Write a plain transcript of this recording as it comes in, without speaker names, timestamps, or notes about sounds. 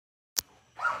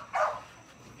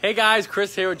Hey guys,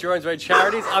 Chris here with Jordan's Way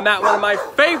Charities. I'm at one of my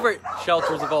favorite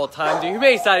shelters of all time, the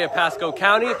Humane Society of Pasco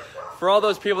County. For all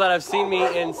those people that have seen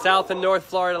me in South and North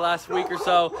Florida last week or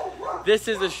so, this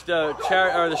is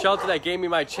the shelter that gave me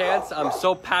my chance. I'm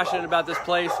so passionate about this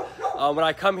place. When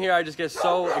I come here, I just get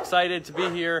so excited to be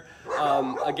here.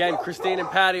 Again, Christine and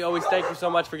Patty, always thank you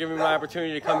so much for giving me my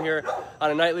opportunity to come here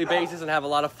on a nightly basis and have a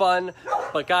lot of fun.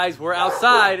 But guys, we're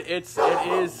outside. It's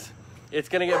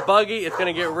gonna get buggy. It's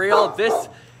gonna get real. This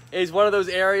is one of those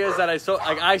areas that I've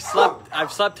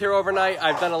slept here overnight.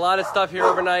 I've done a lot of stuff here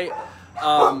overnight.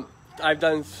 I've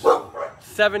done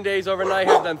 7 days overnight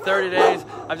here. I've done 30 days.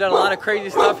 I've done a lot of crazy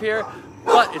stuff here,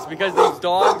 but it's because these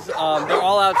dogs, they're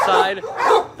all outside.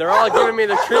 They're all giving me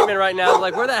the treatment right now.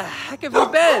 Like, where the heck have you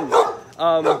been?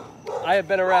 I have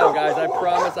been around, guys. I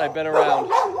promise I've been around.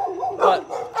 But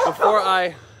before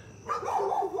I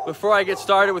get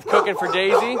started with cooking for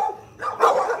Daisy,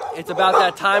 it's about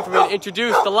that time for me to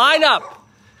introduce the lineup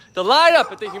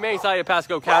at the Humane Society of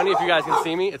Pasco County. If you guys can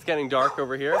see me, it's getting dark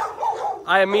over here.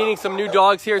 I am meeting some new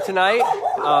dogs here tonight.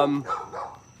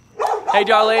 Hey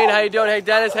Darlene, how you doing? Hey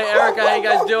Dennis, hey Erica, how you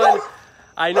guys doing?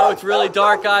 I know it's really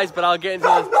dark, guys, but I'll get into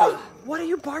this. What are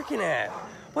you barking at?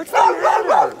 What's the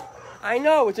matter? I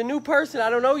know, it's a new person. I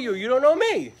don't know you. You don't know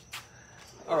me.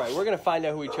 All right, we're gonna find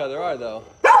out who each other are, though.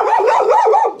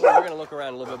 We're gonna look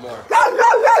around a little bit more.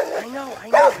 I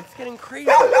know, it's getting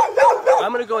crazy.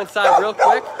 I'm gonna go inside real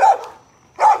quick.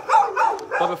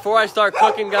 But before I start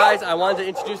cooking, guys, I wanted to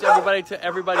introduce everybody to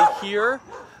everybody here.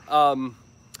 All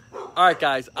right,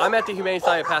 guys, I'm at the Humane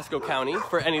Society of Pasco County.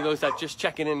 For any of those that just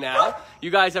checking in now, you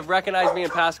guys have recognized me in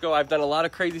Pasco. I've done a lot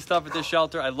of crazy stuff at this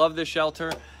shelter. I love this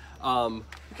shelter. We got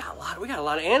a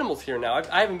lot of animals here now.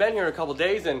 I haven't been here in a couple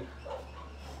days, and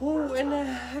who in the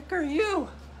heck are you?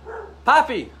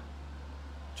 Poppy,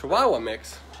 Chihuahua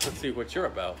mix. Let's see what you're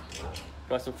about. You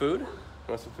want some food?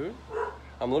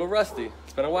 I'm a little rusty.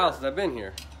 It's been a while since I've been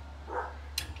here.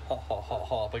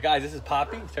 But guys, this is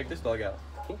Poppy. Check this dog out.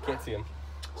 You can't see him.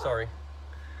 Sorry.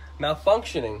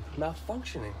 Malfunctioning.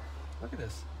 Look at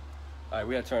this. All right,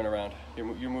 we gotta turn around. You're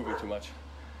moving too much.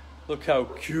 Look how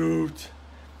cute.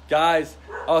 Guys,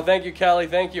 oh, thank you, Kelly.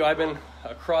 Thank you. I've been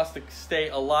across the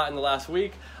state a lot in the last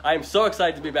week. I am so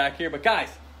excited to be back here. But guys,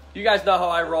 you guys know how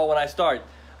I roll when I start.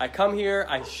 I come here,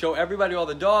 I show everybody all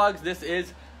the dogs. This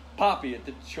is Poppy,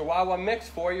 the Chihuahua mix,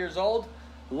 4 years old,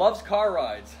 loves car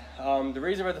rides. The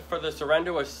reason for the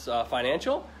surrender was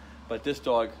financial, but this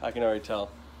dog, I can already tell.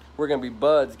 We're gonna be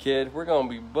buds, kid. We're gonna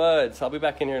be buds. I'll be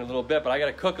back in here in a little bit, but I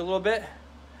gotta cook a little bit.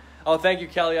 Oh, thank you,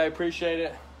 Kelly. I appreciate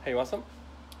it. Hey, you want some?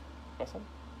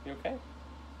 You okay?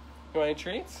 You want any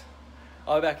treats?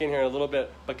 I'll be back in here in a little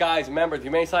bit. But guys, remember, the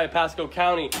Humane Society of Pasco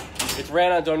County, it's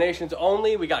ran on donations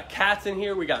only. We got cats in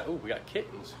here. We got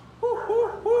kittens.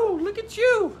 Look at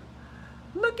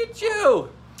you.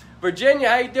 Virginia,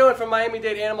 how you doing from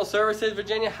Miami-Dade Animal Services?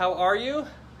 Virginia, how are you?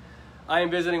 I am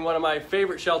visiting one of my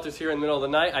favorite shelters here in the middle of the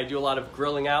night. I do a lot of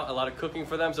grilling out, a lot of cooking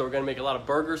for them, so we're gonna make a lot of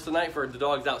burgers tonight for the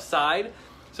dogs outside.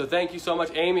 So thank you so much,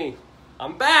 Amy.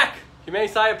 I'm back. Humane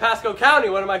Society of Pasco County,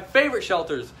 one of my favorite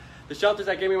shelters. The shelters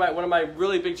that gave me one of my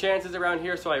really big chances around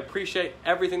here, so I appreciate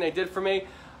everything they did for me.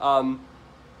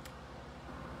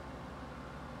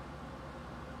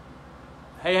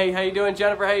 Hey, how you doing,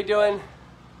 Jennifer? How you doing?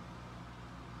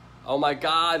 Oh my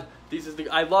God,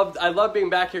 I love being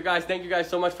back here, guys. Thank you guys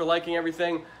so much for liking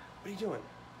everything. What are you doing?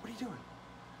 We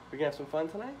gonna have some fun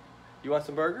tonight? You want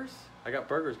some burgers? I got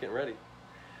burgers getting ready.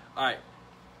 All right,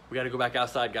 we got to go back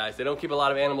outside, guys. They don't keep a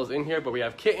lot of animals in here, but we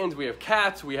have kittens, we have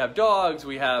cats, we have dogs,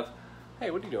 we have. Hey,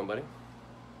 what are you doing, buddy?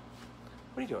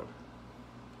 What are you doing?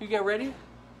 You getting ready?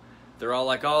 They're all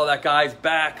like, oh, that guy's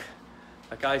back.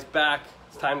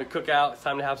 It's time to cook out. It's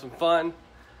time to have some fun.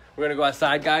 We're gonna go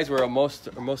outside, guys, where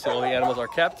mostly all the animals are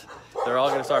kept. They're all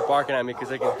gonna start barking at me because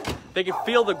they can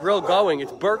feel the grill going.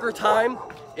 It's burger time.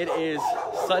 It is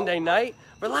Sunday night.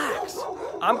 Relax.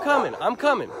 I'm coming.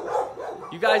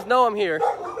 You guys know I'm here.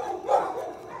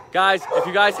 Guys, if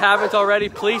you guys haven't already,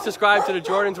 please subscribe to the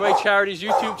Jordan's Way Charities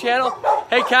YouTube channel.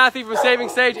 Hey, Kathy from Saving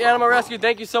Sage Animal Rescue,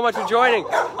 thank you so much for joining.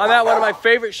 I'm at one of my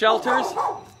favorite shelters.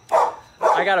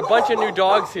 I got a bunch of new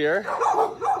dogs here,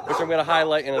 which I'm gonna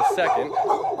highlight in a second.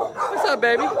 What's up,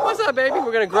 baby?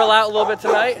 We're gonna grill out a little bit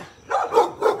tonight.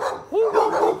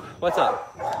 Woo. What's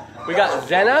up? We got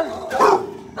Zena.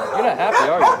 You're not happy,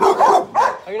 are you?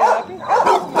 Are you not happy?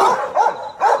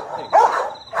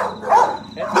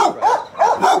 It's all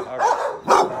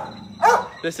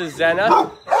right. This is Zena.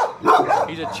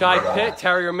 He's a Chai Pit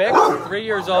Terrier mix, 3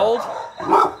 years old.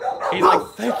 He's like,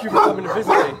 thank you for coming to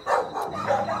visit me.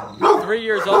 3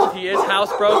 years old, he is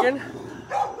housebroken.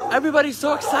 Everybody's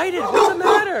so excited. What's the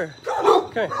matter?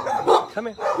 Come here. Come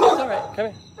here. It's all right. Come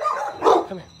here.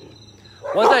 Come here.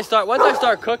 Once I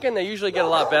start cooking, they usually get a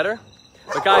lot better.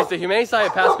 But guys, the Humane Society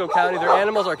of Pasco County, their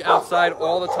animals are outside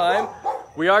all the time.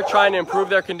 We are trying to improve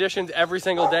their conditions every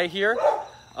single day here.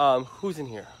 Who's in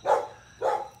here?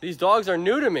 These dogs are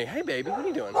new to me. Hey, baby, what are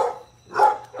you doing?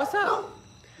 What's up?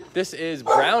 This is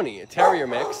Brownie, a terrier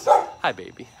mix. Hi,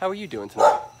 baby. How are you doing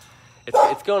tonight?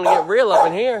 It's going to get real up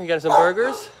in here. You got some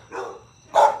burgers?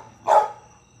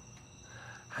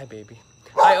 Hi, baby.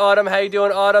 Hi, Autumn. How you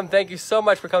doing, Autumn? Thank you so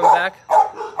much for coming back.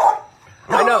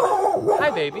 I know. Hi,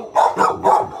 baby.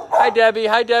 Hi, Debbie.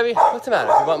 Hi, Debbie. What's the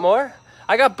matter? You want more?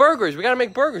 I got burgers. We got to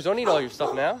make burgers. Don't eat all your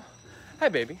stuff now. Hi,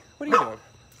 baby. What are you doing?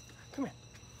 Come here.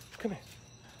 Come here.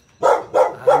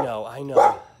 I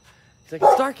know. It's like,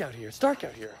 it's dark out here. It's dark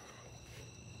out here.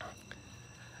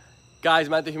 Guys,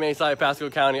 I'm at the Humane Society of Pasco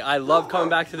County. I love coming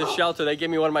back to this shelter. They gave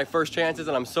me one of my first chances,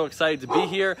 and I'm so excited to be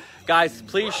here. Guys,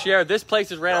 please share. This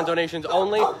place is ran on donations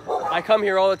only. I come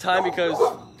here all the time because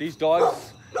these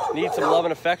dogs need some love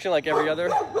and affection like every other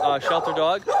shelter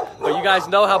dog. But you guys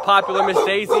know how popular Miss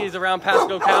Daisy is around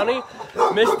Pasco County.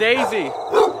 Miss Daisy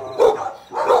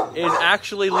is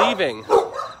actually leaving,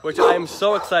 which I am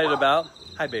so excited about.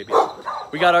 Hi, baby.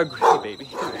 We got our... Hey, baby.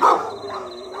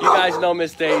 You guys know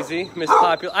Miss Daisy, Miss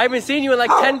Popular. I haven't seen you in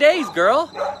like 10 days, girl.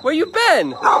 Where you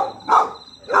been?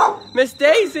 Miss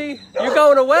Daisy, you're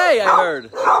going away, I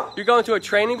heard. You're going to a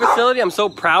training facility. I'm so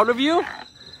proud of you.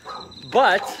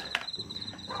 But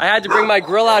I had to bring my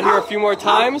grill out here a few more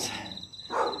times.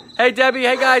 Hey, Debbie.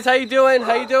 Hey, guys. How you doing?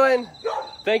 How you doing?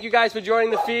 Thank you guys for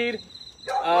joining the feed.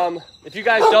 If you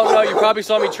guys don't know, you probably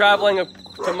saw me traveling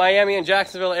to Miami and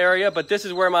Jacksonville area, but this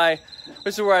is where I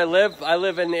live. I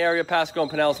live in the area of Pasco and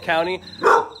Pinellas County.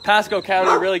 Pasco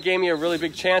County really gave me a really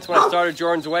big chance when I started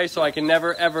Jordan's Way, so I can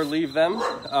never ever leave them.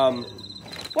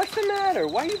 What's the matter?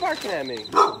 Why are you barking at me?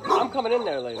 I'm coming in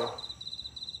there later.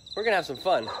 We're gonna have some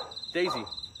fun. Daisy.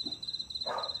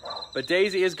 But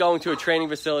Daisy is going to a training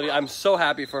facility. I'm so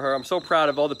happy for her. I'm so proud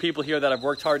of all the people here that have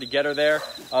worked hard to get her there.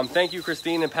 Thank you,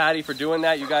 Christine and Patty, for doing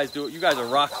that. You guys are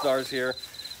rock stars here.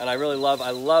 And I really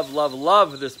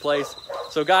love this place.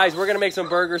 So guys, we're gonna make some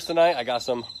burgers tonight. I got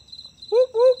some whoop,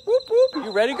 whoop, whoop, whoop.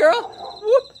 You ready, girl?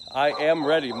 Whoop. I am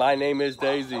ready. My name is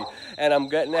Daisy. And I'm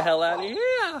getting the hell out of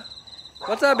here.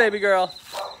 What's up, baby girl?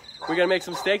 We're gonna make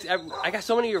some steaks. I got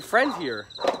so many of your friends here.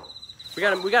 We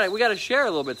gotta share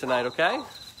a little bit tonight, okay?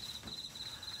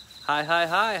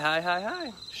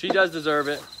 Hi. She does deserve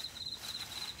it.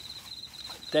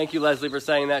 Thank you, Leslie, for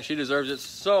saying that. She deserves it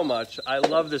so much. I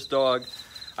love this dog.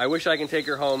 I wish I can take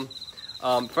her home.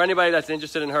 For anybody that's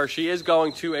interested in her, she is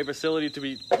going to a facility to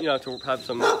be, to have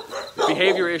some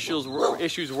behavior issues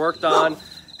worked on,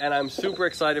 and I'm super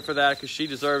excited for that because she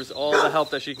deserves all the help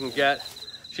that she can get.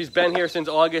 She's been here since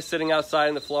August, sitting outside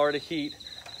in the Florida heat.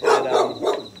 And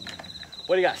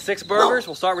what do you got? 6 burgers?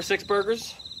 We'll start with 6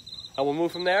 burgers, and we'll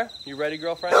move from there. You ready,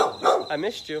 girlfriend? I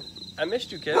missed you. I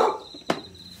missed you, kid.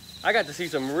 I got to see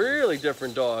some really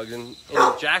different dogs in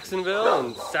Jacksonville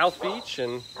and South Beach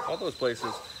and all those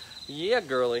places. Yeah,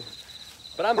 girly.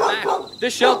 But I'm back.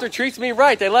 This shelter treats me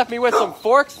right. They left me with some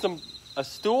forks, a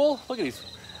stool. Look at these.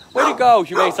 Way to go,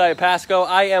 Humane Society of Pasco.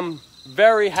 I am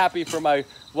very happy for my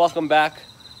welcome back.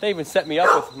 They even set me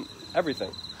up with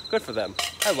everything. Good for them.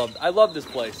 I love this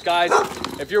place. Guys,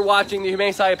 if you're watching the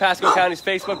Humane Society of Pasco County's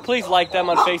Facebook, please like them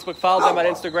on Facebook. Follow them on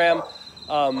Instagram.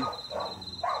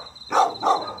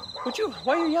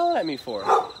 Why are you yelling at me for?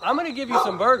 I'm gonna give you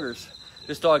some burgers.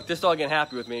 This dog ain't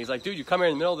happy with me. He's like, dude, you come here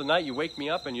in the middle of the night, you wake me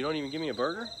up, and you don't even give me a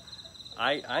burger?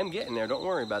 I'm getting there. Don't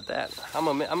worry about that. I'm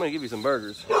gonna give you some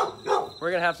burgers. We're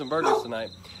gonna have some burgers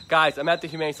tonight. Guys, I'm at the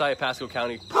Humane Society of Pasco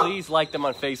County. Please like them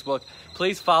on Facebook.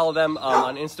 Please follow them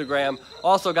on Instagram.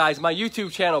 Also, guys, my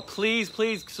YouTube channel. Please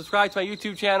subscribe to my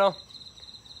YouTube channel.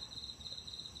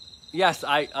 Yes,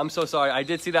 I'm so sorry. I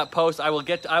did see that post. I will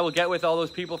get with all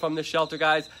those people from this shelter,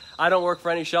 guys. I don't work for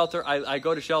any shelter. I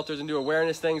go to shelters and do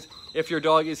awareness things. If your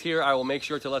dog is here, I will make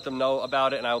sure to let them know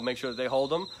about it, and I will make sure that they hold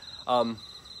them.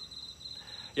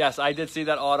 Yes, I did see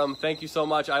that, Autumn. Thank you so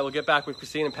much. I will get back with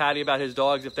Christine and Patty about his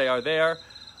dogs if they are there,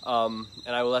 and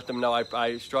I will let them know.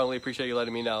 I strongly appreciate you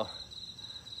letting me know.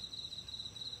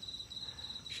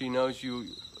 She knows you.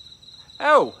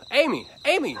 Oh, Amy,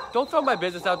 don't throw my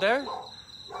business out there.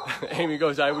 Amy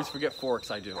goes, I always forget forks.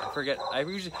 I do. I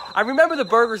remember the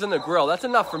burgers and the grill. That's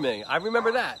enough for me. I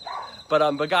remember that.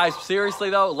 But guys, seriously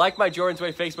though, like my Jordan's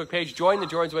Way Facebook page, join the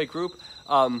Jordan's Way group.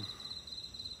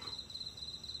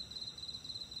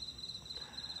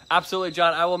 Absolutely,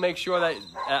 John. I will make sure that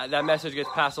that message gets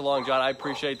passed along, John. I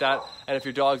appreciate that. And if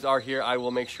your dogs are here, I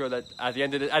will make sure that at the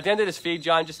end of this feed,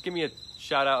 John, just give me a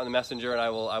shout out on the messenger, and I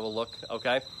will look.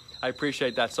 Okay. I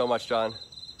appreciate that so much, John.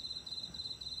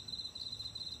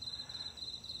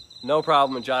 No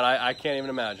problem, John. I can't even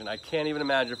imagine. I can't even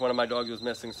imagine if one of my dogs was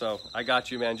missing. So I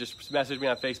got you, man. Just message me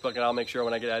on Facebook, and I'll make sure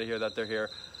when I get out of here that they're here.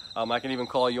 I can even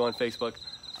call you on Facebook.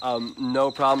 No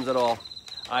problems at all.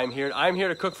 I'm here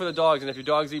to cook for the dogs, and if your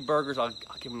dogs eat burgers, I'll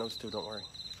give them those too. Don't worry.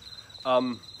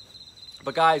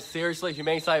 But guys, seriously,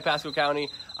 Humane Society Pasco County,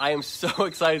 I am so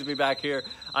excited to be back here.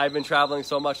 I've been traveling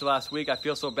so much the last week. I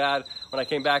feel so bad. When I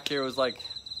came back here, it was like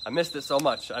I missed it so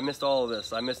much. I missed all of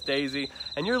this. I missed Daisy,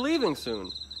 and you're leaving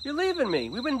soon. You're leaving me.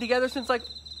 We've been together since like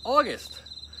August.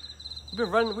 We've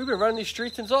been running these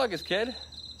streets since August, kid.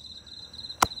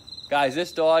 Guys,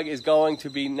 this dog is going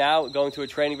to a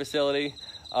training facility.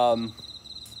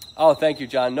 Oh, thank you,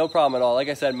 John. No problem at all. Like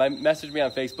I said, message me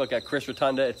on Facebook at Chris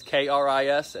Rotunda. It's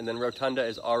Kris, and then Rotunda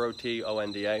is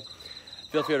Rotonda.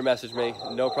 Feel free to message me.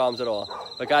 No problems at all.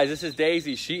 But guys, this is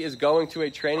Daisy. She is going to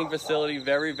a training facility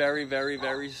very, very, very,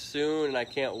 very soon, and I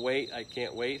can't wait. I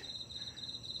can't wait.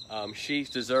 She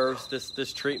deserves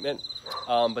this treatment.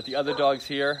 But the other dogs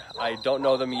here, I don't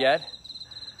know them yet.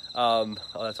 Oh,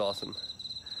 that's awesome.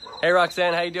 Hey,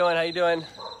 Roxanne, how you doing? How you doing?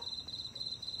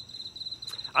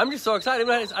 I'm just so excited.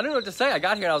 I don't know what to say. I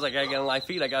got here and I was like, I gotta get on live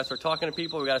feed. I gotta start talking to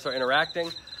people. We gotta start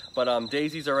interacting. But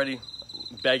Daisy's already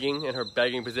begging in her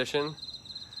begging position.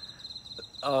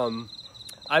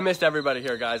 I missed everybody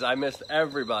here, guys. I missed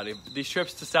everybody. These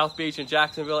trips to South Beach and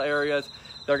Jacksonville areas,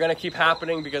 they're gonna keep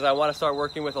happening because I want to start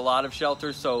working with a lot of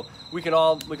shelters, so we can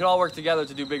all work together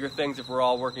to do bigger things if we're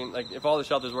all working. Like if all the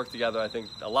shelters work together, I think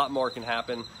a lot more can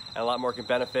happen and a lot more can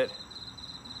benefit.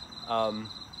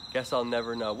 Guess I'll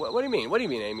never know. What do you mean? What do you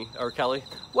mean, Amy or Kelly?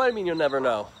 What do you mean you'll never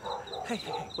know? Hey,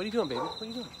 what are you doing, baby? What are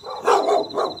you doing?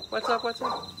 What's up? What's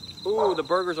up? Ooh, the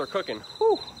burgers are cooking.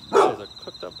 Whew, that is a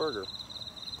cooked up burger.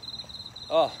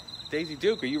 Oh, Daisy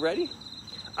Duke, are you ready?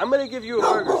 I'm gonna give you a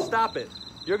burger. Stop it.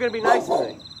 You're gonna be nice to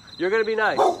me. You're gonna be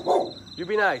nice. You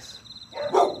be nice.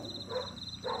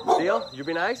 Deal? You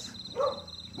be nice?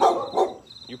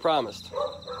 You promised.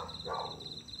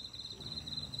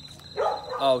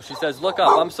 Oh, she says, look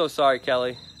up. I'm so sorry,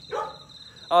 Kelly.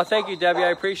 Oh, thank you, Debbie.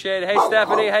 I appreciate it. Hey,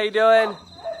 Stephanie, how you doing?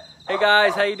 Hey,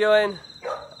 guys, how you doing?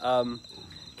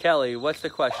 Kelly, what's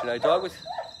the question? A dog was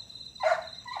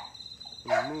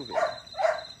moving.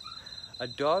 A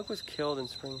dog was killed in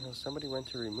Spring Hill. Somebody went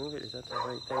to remove it. Is that the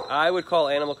right thing? I would call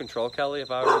animal control, Kelly.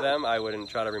 If I were them, I wouldn't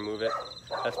try to remove it.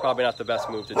 That's probably not the best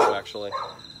move to do, actually.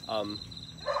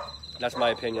 That's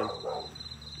my opinion.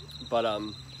 But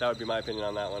that would be my opinion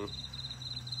on that one.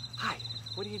 Hi,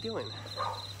 what are you doing?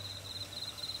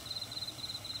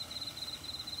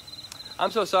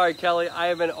 I'm so sorry, Kelly. I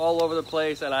have been all over the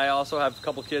place, and I also have a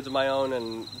couple kids of my own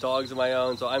and dogs of my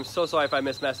own, so I'm so sorry if I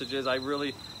miss messages. I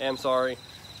really am sorry.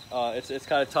 It's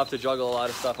kind of tough to juggle a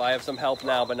lot of stuff. I have some help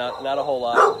now, but not a whole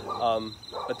lot.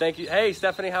 But thank you. Hey,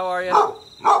 Stephanie, how are you?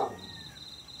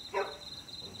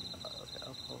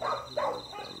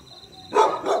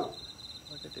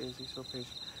 Look at Daisy, so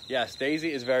patient. Yes,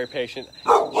 Daisy is very patient.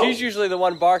 She's usually the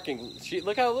one barking.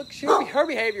 Her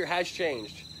behavior has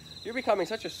changed. You're becoming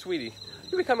such a sweetie.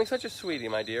 You're becoming such a sweetie,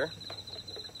 my dear.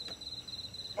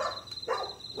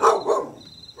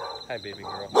 Hi, baby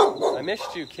girl. I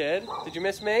missed you, kid. Did you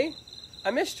miss me?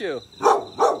 I missed you.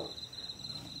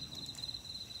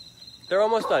 They're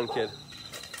almost done, kid.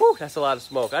 Whew, that's a lot of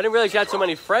smoke. I didn't realize you had so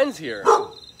many friends here.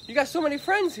 You got so many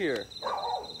friends here.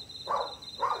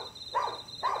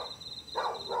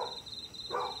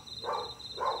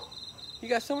 You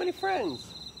got so many friends.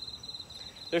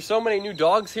 There's so many new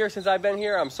dogs here since I've been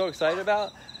here. I'm so excited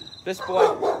about this boy.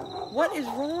 What is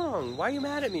wrong? Why are you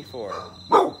mad at me for?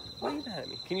 Why are you mad at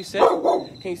me? Can you sit?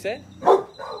 Can you sit?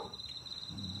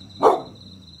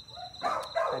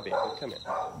 Hi, baby. Come here.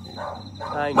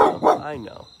 I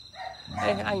know.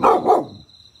 Hey, I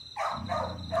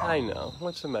know.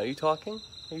 What's the matter? Are you talking?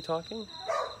 Are you talking?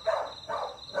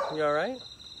 You all right?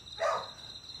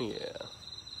 Yeah.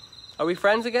 Are we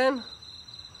friends again?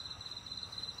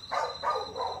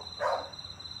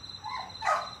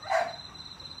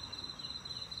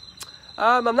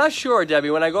 I'm not sure,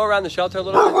 Debbie. When I go around the shelter a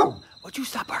little bit... Would you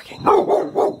stop barking?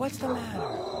 What's the matter?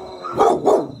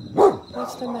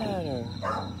 What's the matter?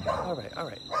 All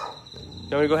right. You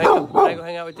want me to go hang out? Can I go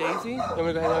hang out with Daisy? You want me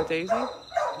to go hang out with Daisy?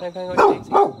 Can I go hang out with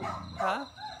Daisy? Huh?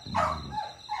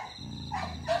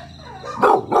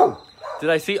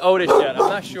 Did I see Otis yet? I'm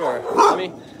not sure.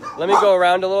 Let me go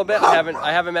around a little bit. I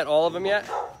haven't met all of them yet.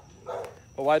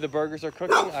 But while the burgers are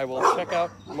cooking, I will check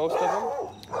out most of them.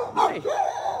 Hey,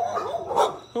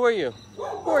 who are you?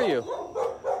 Who are you?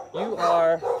 You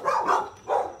are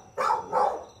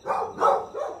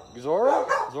Zora?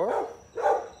 Zora?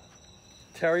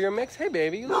 Terrier mix? Hey,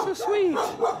 baby, you look so sweet.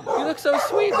 You look so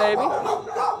sweet, baby.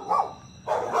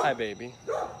 Hi, baby.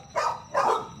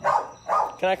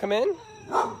 Can I come in?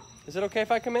 Is it okay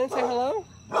if I come in and say hello?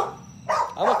 I'm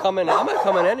gonna come in. I'm gonna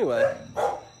come in anyway.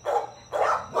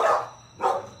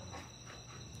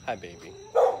 Hi, baby.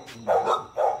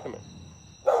 Come in.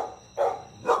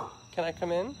 Can I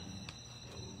come in? Is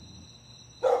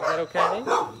that okay?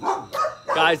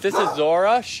 Guys, this is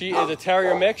Zora. She is a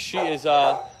terrier mix. She is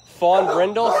fawn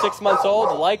brindle, 6 months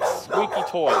old, likes squeaky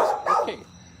toys. Okay.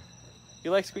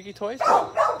 You like squeaky toys?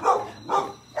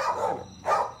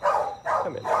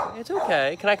 Come in. It's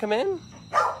okay. Can I come in?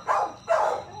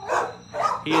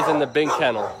 He is in the big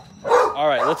kennel. All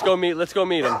right, let's go meet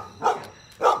him.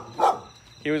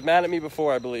 He was mad at me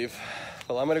before, I believe.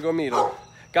 Well, I'm gonna go meet him.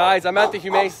 Guys, I'm at the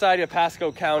Humane Society of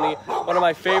Pasco County. One of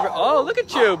my favorite. Oh, look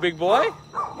at you, big boy.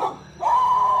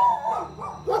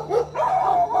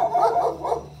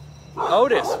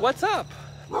 Otis, what's up?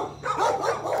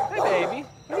 Hi, baby.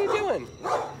 What are you doing?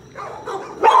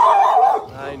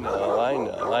 I know.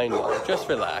 Just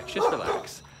relax.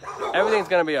 Everything's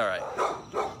gonna be all right.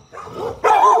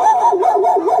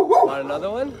 Want another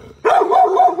one?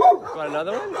 Want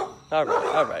another one? All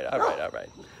right.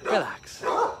 Relax.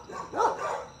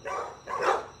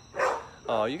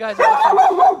 Oh, you guys are...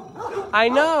 I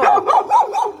know.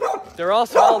 They're all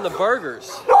smelling the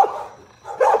burgers.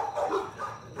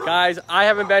 Guys, I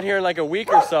haven't been here in like a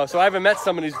week or so I haven't met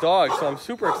some of these dogs, so I'm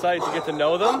super excited to get to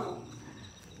know them.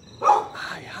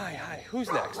 Hi.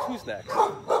 Who's next?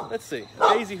 Let's see.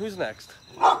 Daisy, who's next?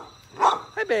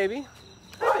 Hi, baby.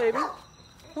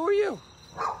 Who are you?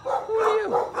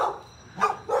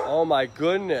 Oh, my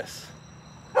goodness.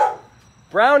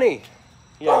 Brownie.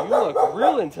 Yeah, you look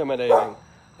real intimidating.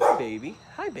 Hi, baby.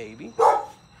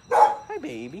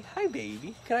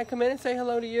 Can I come in and say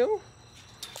hello to you?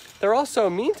 They're all so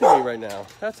mean to me right now.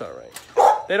 That's all right.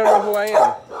 They don't know who I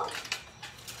am.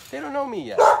 They don't know me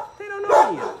yet.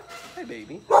 Hi,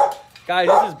 baby. Guys,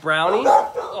 this is Brownie.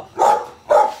 Oh.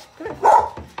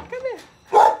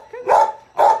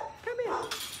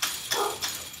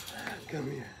 Come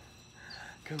here.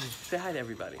 Say hi to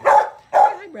everybody.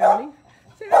 Hi, Brownie.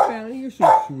 Say hi, Brownie. You're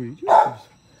so sweet.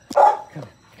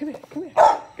 Come here.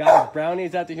 Guys, Brownie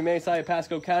is at the Humane Society of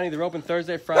Pasco County. They're open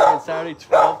Thursday, Friday, and Saturday,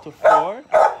 12 to 4.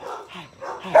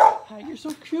 Hi, you're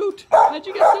so cute. How'd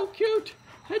you get so cute?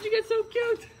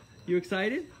 You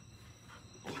excited?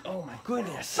 Oh my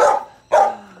goodness.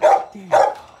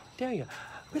 There you go.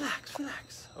 Relax.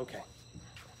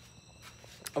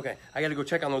 Okay, I gotta go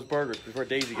check on those burgers before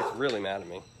Daisy gets really mad at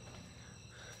me.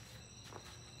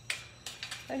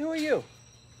 And who are you?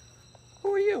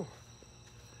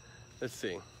 Let's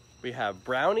see. We have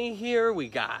Brownie here. Who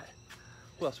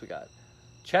else we got?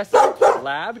 Chestnut,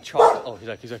 Lab, Chocolate. Oh, he's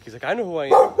like, I know who I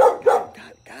am.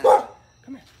 God.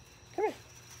 Come here.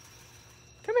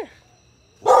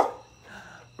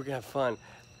 We're gonna have fun.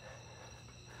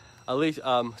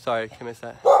 Alicia, sorry, I missed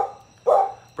that.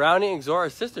 Brownie and Zora are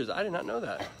sisters. I did not know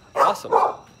that. Awesome.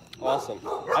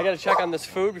 I gotta check on this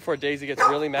food before Daisy gets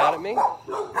really mad at me.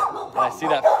 And I see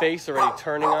that face already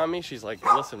turning on me. She's like,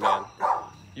 listen, man,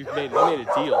 you made a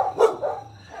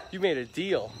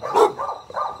deal.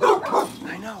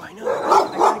 I know.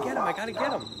 I gotta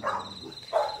get him.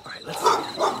 All right, let's see.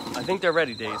 I think they're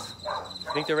ready, Daisy.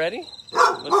 You think they're ready?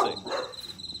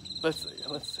 Let's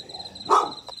see.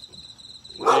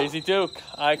 Daisy Duke,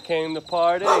 I came to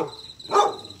party.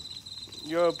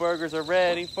 Your burgers are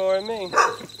ready for me.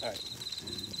 All right.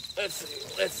 Let's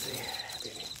see.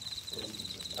 Baby.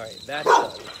 All right, that's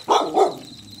done.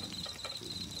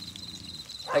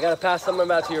 I gotta pass some of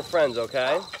them out to your friends,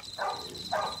 okay?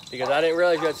 Because I didn't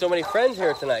realize you had so many friends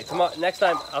here tonight. Tomorrow, next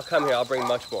time I'll come here, I'll bring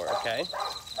much more, okay?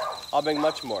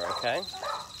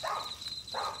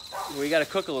 We gotta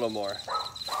cook a little more.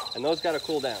 And those gotta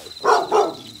cool down.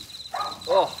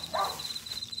 Oh.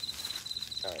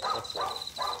 All right, let's see.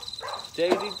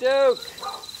 Daisy Duke,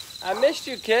 I missed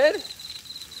you, kid.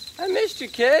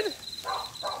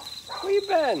 Where you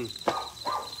been?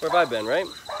 Where have I been, right?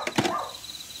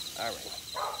 All right.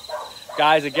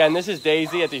 Guys, again, this is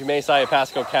Daisy at the Humane Society of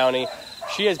Pasco County.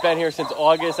 She has been here since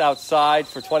August outside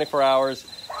for 24 hours.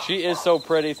 She is so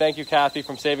pretty. Thank you, Kathy,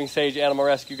 from Saving Sage Animal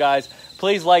Rescue, guys.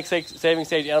 Please like Saving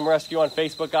Sage Animal Rescue on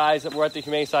Facebook, guys. We're at the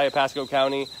Humane Society of Pasco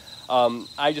County.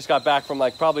 I just got back from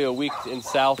probably a week in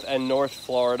South and North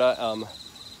Florida.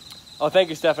 Oh, thank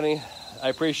you, Stephanie. I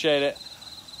appreciate it.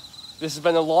 This has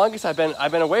been the longest I've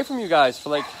been away from you guys for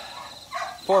like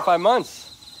 4 or 5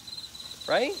 months,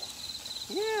 right?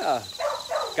 Yeah.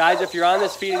 Guys, if you're on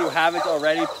this feed and you haven't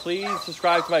already, please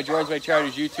subscribe to my Jordan's Way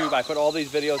Charities YouTube. I put all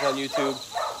these videos on YouTube.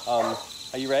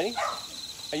 Are you ready?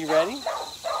 Are you ready?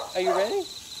 Are you ready?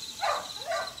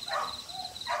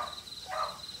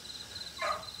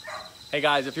 Hey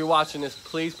guys, if you're watching this,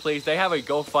 please, they have a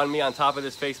GoFundMe on top of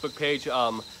this Facebook page.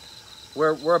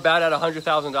 We're about at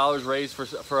 $100,000 raised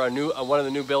for a new one of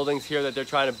the new buildings here that they're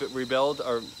trying to rebuild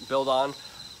or build on,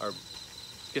 or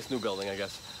just new building, I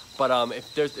guess. But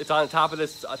it's on top of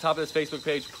this Facebook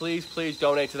page. Please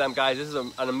donate to them, guys. This is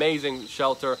an amazing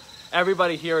shelter.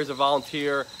 Everybody here is a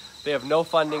volunteer. They have no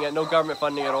funding, no government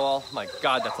funding at all. My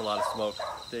God, that's a lot of smoke,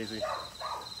 Daisy.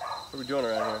 What are we doing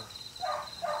around here?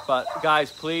 But guys,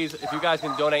 please, if you guys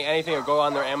can donate anything or go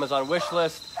on their Amazon wish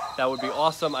list, that would be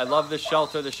awesome. I love this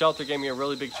shelter. The shelter gave me a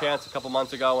really big chance a couple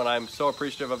months ago, and I'm so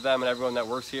appreciative of them and everyone that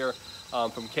works here.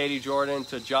 From Katie Jordan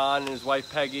to John and his wife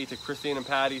Peggy to Christine and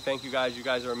Patty. Thank you guys. You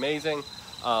guys are amazing.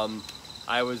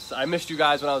 I missed you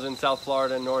guys when I was in South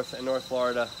Florida and North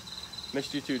Florida.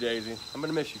 Missed you too, Daisy. I'm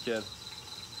gonna miss you, kid.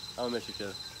 I'm gonna miss you,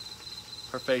 kid.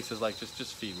 Her face is like,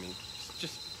 just feed me.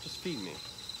 Just feed me.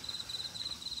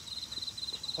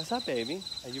 What's up, baby?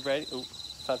 Are you ready? Oh,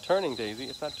 it's not turning, Daisy.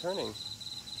 It's not turning.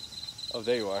 Oh,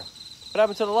 there you are. What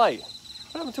happened to the light?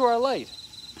 What happened to our light?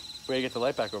 We gotta get the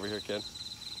light back over here, kid.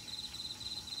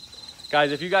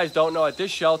 Guys, if you guys don't know, at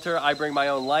this shelter, I bring my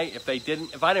own light. If I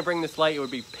didn't bring this light, it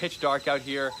would be pitch dark out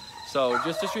here. So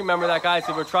just remember that, guys.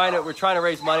 So we're trying to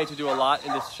raise money to do a lot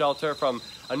in this shelter, from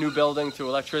a new building to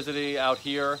electricity out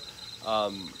here,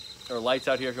 or lights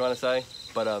out here, if you want to say.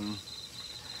 But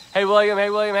hey William,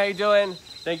 how you doing?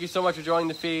 Thank you so much for joining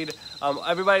the feed.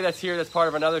 Everybody that's here, that's part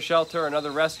of another shelter,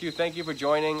 another rescue, thank you for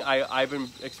joining. I've been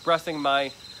expressing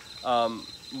my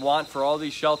want for all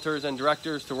these shelters and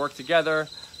directors to work together.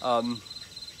 I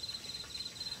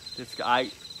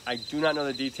do not know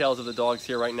the details of the dogs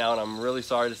here right now, and I'm really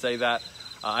sorry to say that.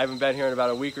 I haven't been here in about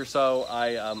a week or so.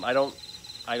 I don't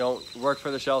work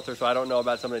for the shelter, so I don't know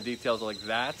about some of the details like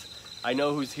that. I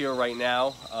know who's here right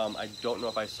now. I don't know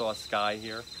if I saw Sky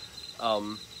here.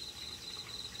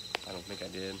 I don't think I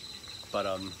did. But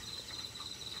how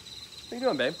you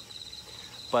doing, babe?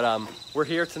 But we're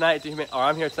here tonight at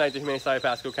I'm here tonight at the Humane Society of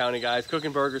Pasco County, guys,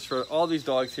 cooking burgers for all these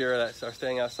dogs here that are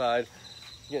staying outside.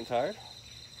 You getting tired?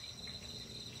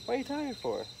 What are you tired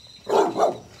for? Why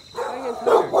are you getting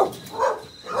tired?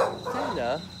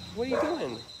 Dana, what are you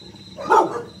doing?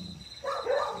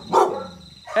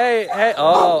 Hey,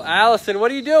 oh, Allison,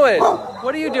 what are you doing?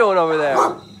 What are you doing over there?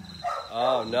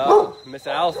 Oh no, Miss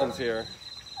Allison's here.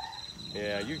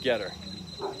 Yeah, you get her.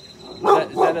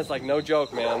 Zena's like no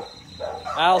joke, man.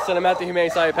 Allison, I'm at the Humane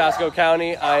Society of Pasco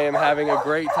County. I am having a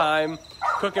great time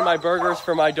cooking my burgers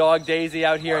for my dog Daisy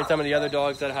out here and some of the other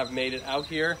dogs that have made it out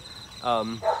here.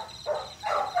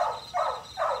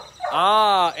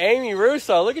 Amy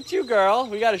Russo, look at you, girl.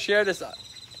 We got to share this.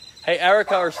 Hey,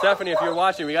 Erica or Stephanie, if you're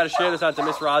watching, we got to share this onto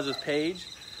Miss Roz's page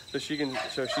so she can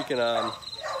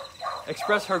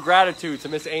express her gratitude to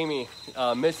Miss Amy.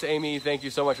 Miss Amy, thank you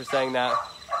so much for saying that.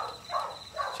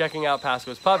 Checking out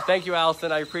Pasco's Pub. Thank you,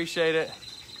 Allison. I appreciate it.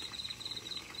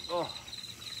 Oh.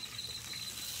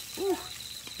 Ooh,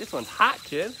 this one's hot,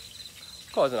 kid.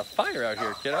 Causing a fire out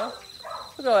here, kiddo.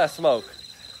 Look at all that smoke.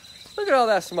 Look at all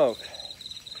that smoke.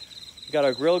 We got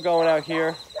our grill going out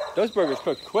here. Those burgers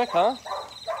cooked quick, huh?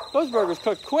 Those burgers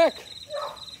cooked quick.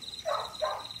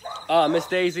 Miss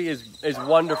Daisy is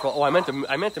wonderful. Oh, I meant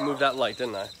to move that light,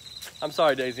 didn't I? I'm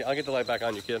sorry, Daisy. I'll get the light back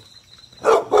on you, kid.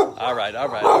 All right.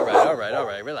 Relax. All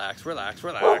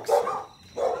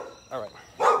right.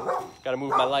 Gotta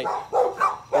move my light.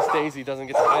 Miss Daisy doesn't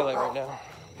get the highlight right now.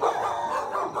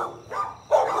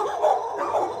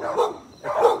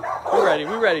 We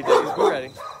ready, Daisy. We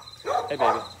ready. Hey,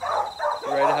 baby.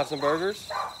 You ready to have some burgers?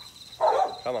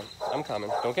 Come on. I'm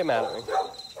coming. Don't get mad at me.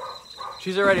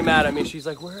 She's already mad at me. She's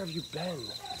like, where have you been?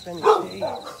 It's been days.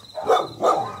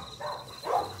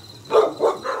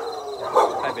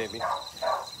 Hi, baby.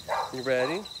 You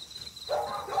ready?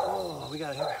 Oh, we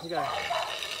got. It's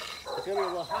gonna be a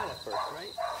little hot at first,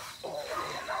 right? Oh.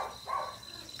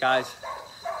 Guys,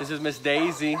 this is Miss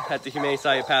Daisy at the Humane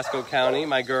Society of Pasco County,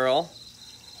 my girl.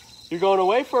 You're going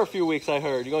away for a few weeks, I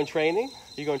heard. You going training?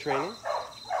 You going training?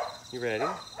 You ready?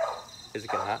 Is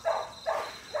it getting hot?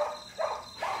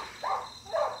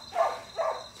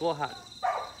 It's a little hot.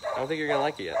 I don't think you're gonna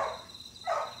like it yet.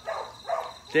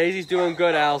 Daisy's doing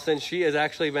good, Allison. She has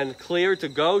actually been cleared to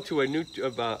go to a new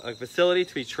a facility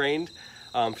to be trained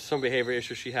for some behavior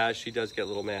issues she has. She does get a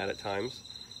little mad at times.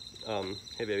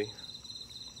 Hey, baby.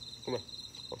 Come on.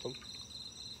 Want some?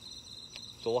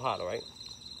 It's a little hot, all right?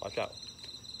 Watch out.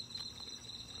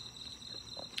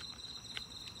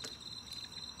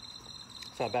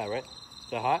 It's not bad, right? Is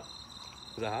that hot?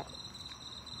 Is that hot?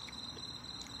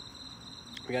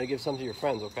 We gotta give some to your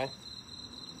friends, okay?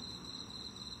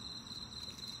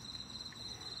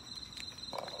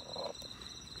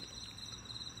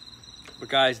 But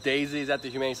guys, Daisy's at the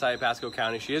Humane Society of Pasco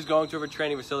County. She is going to her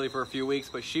training facility for a few weeks,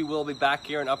 but she will be back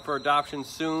here and up for adoption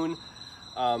soon.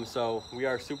 So we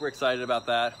are super excited about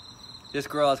that. This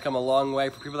girl has come a long way.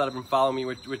 For people that have been following me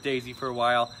with Daisy for a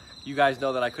while, you guys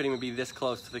know that I couldn't even be this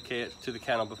close to the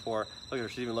kennel before. Look at her,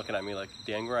 she's even looking at me like,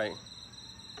 dang right.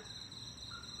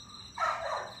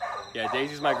 Yeah,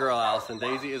 Daisy's my girl, Allison.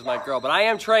 Daisy is my girl. But I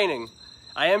am training.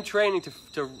 I am training to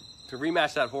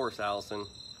rematch that horse, Allison.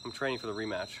 I'm training for the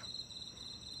rematch.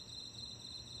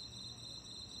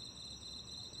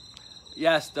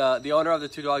 Yes, the owner of the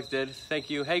two dogs did. Thank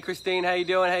you. Hey, Christine, how you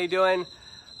doing? How you doing?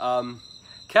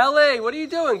 Kelly, what are you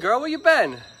doing, girl? Where you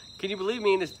been? Can you believe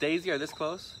me and this Daisy are this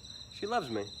close? She loves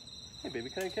me. Hey, baby,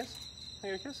 can I get a kiss? Can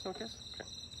I get a kiss? No kiss? Okay.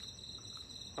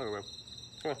 Come on,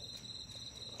 come on.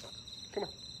 Come on.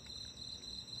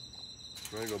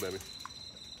 There you go, baby.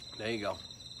 There you go.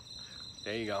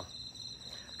 There you go.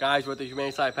 Guys, we're at the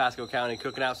Humane Society of Pasco County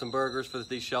cooking out some burgers for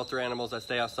these shelter animals that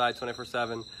stay outside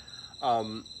 24/7.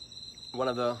 One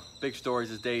of the big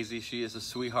stories is Daisy. She is a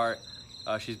sweetheart.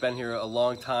 She's been here a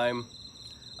long time.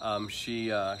 She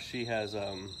has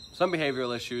some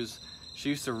behavioral issues. She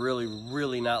used to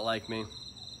really not like me.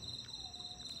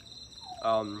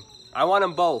 I want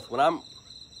them both.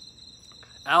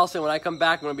 Allison, when I come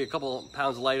back, I'm gonna be a couple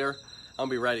pounds lighter. I'm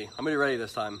gonna be ready. I'm gonna be ready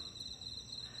this time.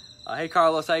 Hey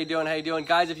Carlos, how you doing? How you doing?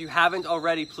 Guys, if you haven't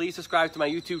already, please subscribe to my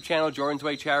YouTube channel, Jordan's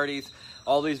Way Charities.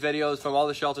 All these videos from all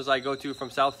the shelters I go to, from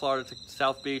South Florida to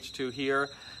South Beach to here,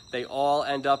 they all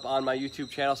end up on my YouTube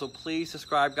channel. So please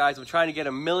subscribe, guys. I'm trying to get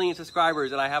 1 million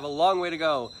subscribers and I have a long way to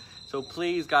go. So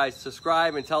please, guys,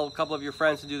 subscribe and tell a couple of your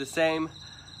friends to do the same.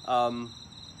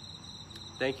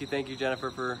 Thank you,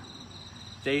 Jennifer, for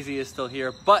Daisy is still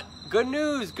here. But good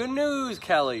news,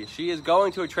 Kelly. She is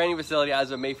going to a training facility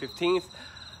as of May 15th.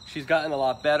 She's gotten a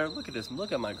lot better. Look at this,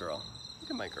 look at my girl.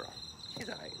 Look at my girl. She's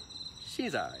all right.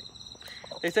 She's all right.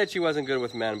 They said she wasn't good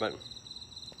with men, but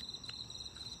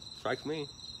she likes me.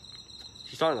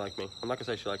 She's starting to like me. I'm not gonna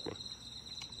say she liked me.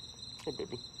 Hey,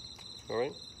 baby. All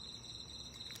right?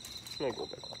 There you go,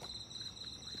 baby.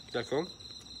 Is that cool?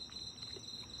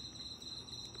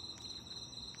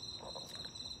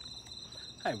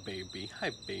 Hi, baby.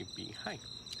 Hi, baby. Hi.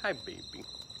 Hi, baby.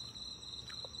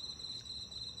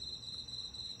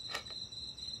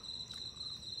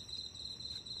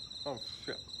 Oh,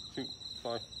 shit. Shoot.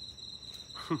 Sorry.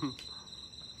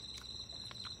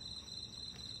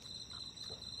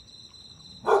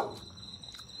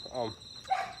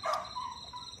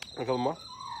 A couple more.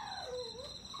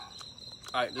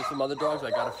 All right, there's some other dogs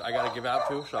I gotta give out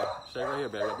too. So stay right here,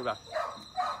 baby. I'll be back.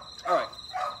 All right,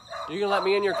 are you gonna let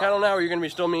me in your kennel now, or are you gonna be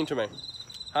still mean to me?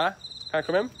 Huh? Can I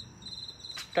come in?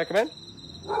 Can I come in?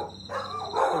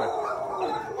 Come in.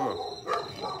 Come on.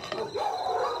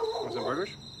 Want some burgers?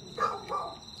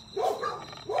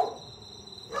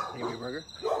 Give me a burger.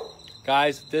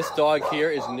 Guys, this dog here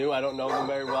is new. I don't know them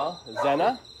very well.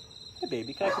 Zena. Hey,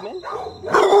 baby, can I come in?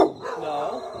 No.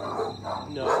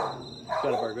 No. You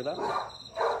want a burger, though? Do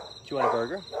you want a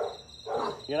burger?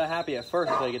 You're not happy at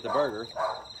first until you get the burger.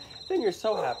 Then you're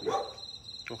so happy.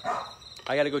 Okay.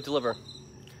 I gotta go deliver.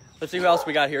 Let's see who else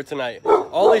we got here tonight.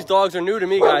 All these dogs are new to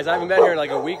me, guys. I haven't been here in like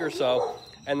a week or so,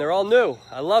 and they're all new.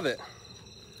 I love it.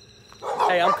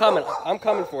 Hey, I'm coming. I'm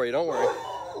coming for you. Don't worry.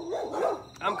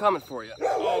 I'm coming for you.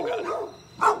 Oh, God.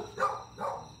 All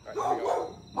right, here we go.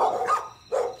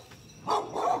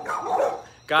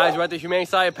 Guys, we're at the Humane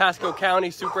Society of Pasco County.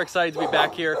 Super excited to be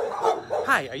back here.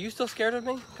 Hi, are you still scared of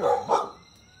me? Come here.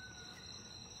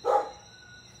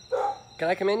 Can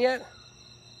I come in yet?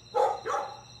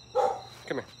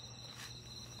 Come here.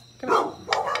 Come here.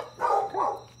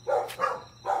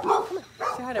 Come here.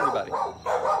 Say hi to everybody. Who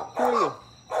are you?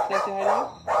 Can I say hi to you?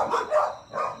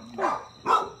 Come here.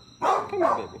 Come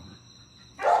here, baby.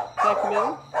 Can I come in?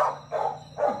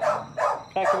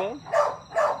 Can I come in?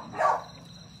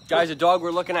 Guys, the dog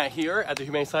we're looking at here at the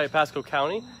Humane Society of Pasco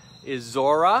County is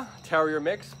Zora, Terrier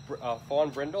Mix, Fawn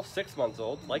Brindle, 6 months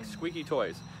old, likes squeaky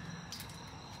toys.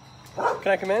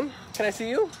 Can I come in? Can I see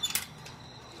you?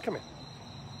 Come here.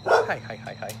 Hi, hi,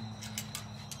 hi, hi.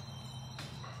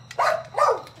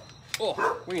 Oh,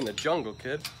 we in the jungle,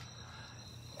 kid.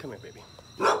 Come here, baby.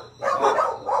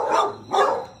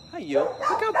 Hi, you.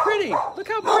 Look how pretty. Look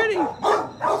how pretty.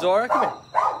 Zora, come here.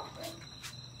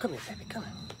 Come here, baby, come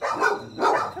here.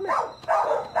 Come here.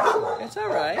 It's all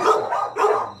right.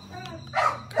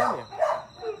 Come here.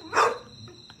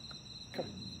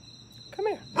 Come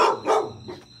here.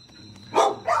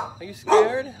 Are you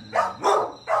scared?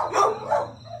 Oh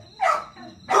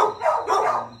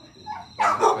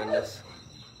my goodness.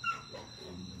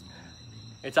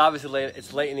 It's obviously late.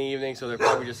 It's late in the evening, so they're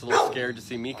probably just a little scared to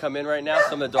see me come in right now.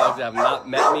 Some of the dogs that have not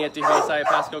met me at the Humane Society of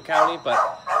Pasco County, but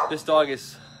this dog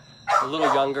is a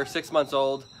little younger, 6 months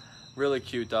old. Really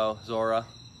cute though, Zora.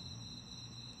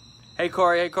 Hey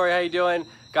Corey, how you doing?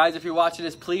 Guys, if you're watching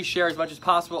this, please share as much as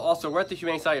possible. Also, we're at the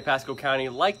Humane Society of Pasco County.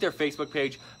 Like their Facebook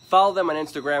page. Follow them on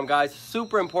Instagram, guys.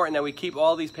 Super important that we keep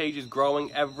all these pages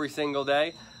growing every single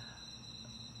day.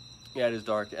 Yeah, it is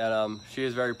dark, and she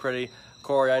is very pretty.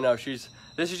 Corey, I know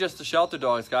this is just the shelter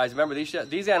dogs, guys. Remember,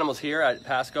 these animals here at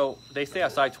Pasco, they stay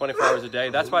outside 24 hours a day.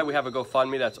 That's why we have a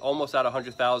GoFundMe that's almost at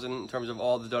 100,000 in terms of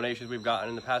all the donations we've gotten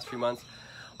in the past few months.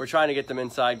 We're trying to get them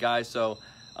inside, guys. So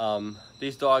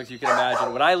these dogs, you can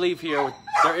imagine, when I leave here,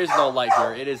 there is no light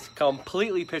here. It is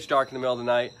completely pitch dark in the middle of the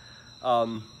night. My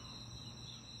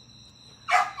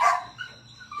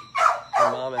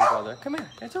mom and brother, come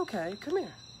here. It's okay. Come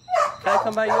here. Can I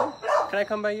come by you? Can I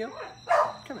come by you?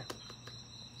 Come here.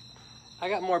 I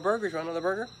got more burgers. You want another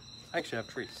burger? I actually have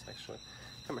treats, actually.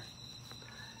 Come here.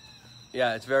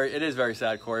 Yeah, it is very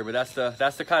sad, Corey, but that's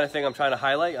the kind of thing I'm trying to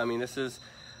highlight. I mean, this is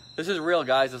real,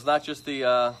 guys. It's not just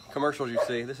the commercials you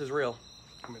see. This is real.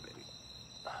 Come here, baby.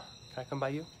 Can I come by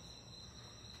you?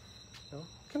 No?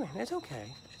 Come here. It's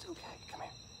okay. It's okay. Come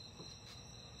here.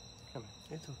 Come here.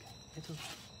 It's okay. It's okay.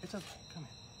 It's okay. Come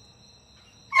here.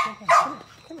 Come here.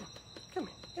 Come here. Come here. Come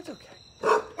here. It's okay.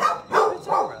 It's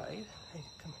all right. Hey,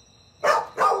 come here.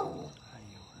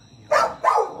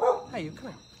 Hi, you. Come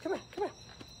here. Come here. Come here.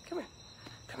 Come here.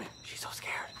 Come here. She's so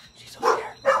scared. She's so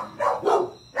scared. It's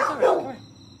all right.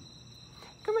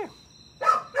 Come here. Come here.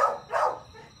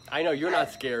 I know you're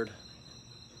not scared.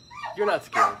 You're not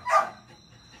scared.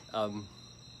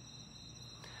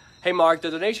 Hey Mark, the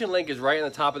donation link is right on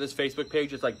the top of this Facebook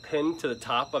page. It's like pinned to the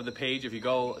top of the page. If you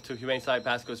go to Humane Society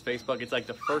Pasco's Facebook, it's like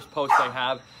the first post they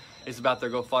have is about their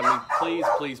GoFundMe. Please,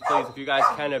 please, please, if you guys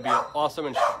can, it'd be awesome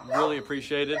and really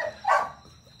appreciated.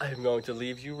 I'm going to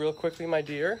leave you real quickly, my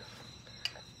dear.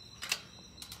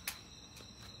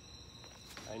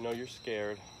 I know you're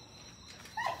scared.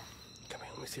 Come here,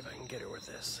 let me see if I can get her with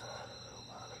this.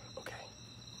 Okay.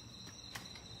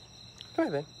 Come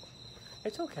here, then.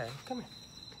 It's okay. Come here.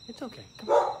 It's okay. Come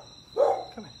here.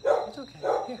 Come here. It's okay.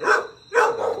 Here.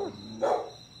 Come on.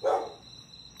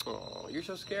 Oh, you're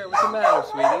so scared. What's the matter,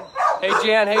 sweetie? Hey,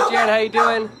 Jan. Hey, Jan. How you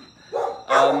doing?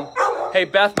 Hey,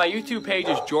 Beth. My YouTube page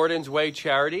is Jordan's Way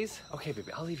Charities. Okay,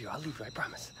 baby. I'll leave you. I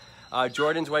promise.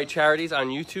 Jordan's Way Charities on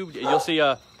YouTube. You'll see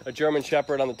a German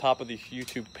Shepherd on the top of the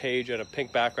YouTube page at a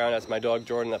pink background. That's my dog,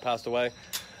 Jordan, that passed away.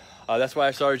 That's why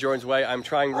I started Jordan's Way. I'm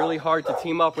trying really hard to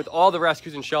team up with all the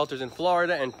rescues and shelters in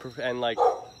Florida and like,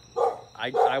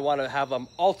 I want to have an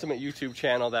ultimate YouTube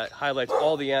channel that highlights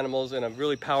all the animals in a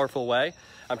really powerful way.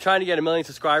 I'm trying to get 1 million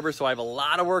subscribers, so I have a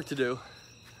lot of work to do.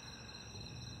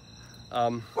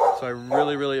 So I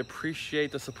really, really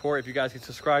appreciate the support. If you guys can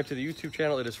subscribe to the YouTube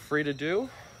channel, it is free to do.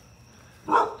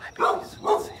 Hi, babies.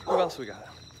 Let's see. Who else we got?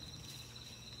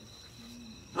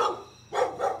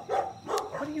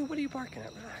 What are you barking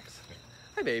at? Relax.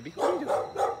 Hi, baby. What are you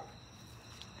doing?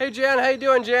 Hey, Jan. How you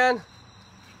doing, Jan?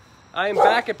 I am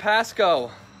back at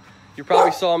Pasco. You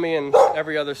probably saw me in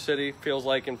every other city, feels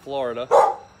like, in Florida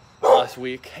last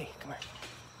week. Hey, come here.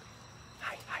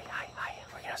 Hi.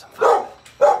 We're gonna have some fun.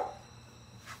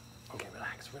 Okay,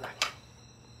 relax.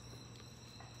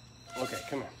 Okay,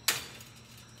 come here.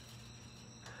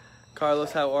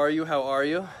 Carlos, how are you?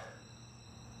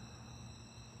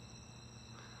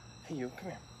 Hey, you, come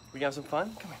here. We gonna have some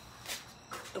fun? Come here.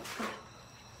 Oh,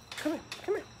 come here.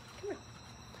 Come here.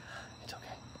 It's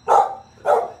okay.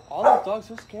 All those dogs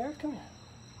so scared? Come here.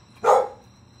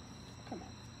 Come here.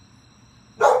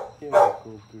 There you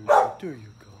go, good. There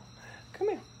you go. Come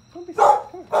here. Don't be scared.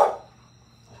 Come here.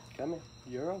 Come here.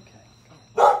 You're okay.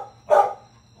 Come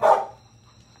here.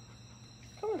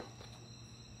 Come here.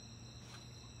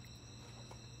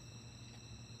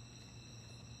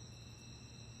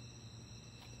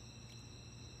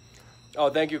 Oh,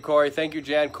 thank you, Corey. Thank you,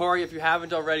 Jan. Corey, if you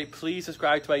haven't already, please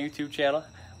subscribe to my YouTube channel.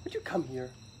 Would you come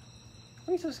here?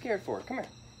 What are you so scared for? Come here.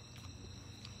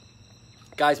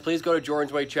 Guys, please go to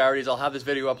Jordan's Way Charities. I'll have this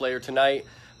video up later tonight,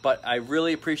 but I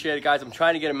really appreciate it, guys. I'm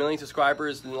trying to get 1 million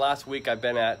subscribers. In the last week, I've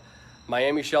been at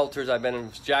Miami shelters. I've been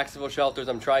in Jacksonville shelters.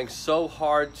 I'm trying so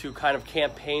hard to kind of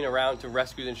campaign around to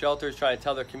rescues and shelters, trying to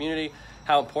tell their community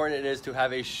how important it is to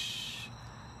have a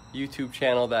YouTube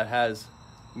channel that has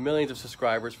millions of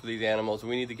subscribers for these animals.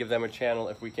 We need to give them a channel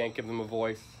if we can't give them a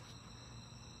voice.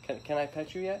 Can I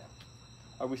pet you yet?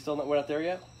 Are we still not, we're not there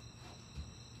yet?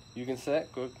 You can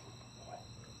sit, good.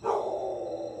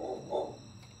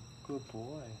 Good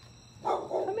boy.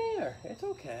 Come here, it's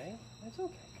okay. It's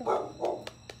okay,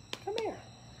 come here.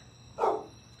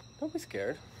 Don't be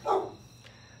scared.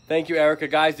 Thank you, Erica.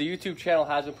 Guys, the YouTube channel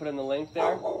hasn't put in the link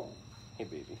there. Hey,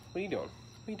 baby, what are you doing?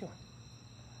 What are you doing?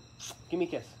 Give me a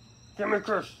kiss. Give me a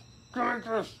kiss. Give me a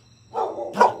kiss.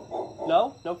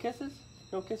 No? No kisses?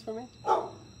 No kiss for me?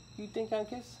 You think I'll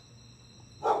kiss?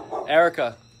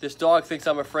 Erica, this dog thinks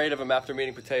I'm afraid of him after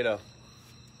meeting Potato.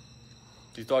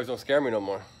 These dogs don't scare me no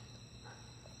more.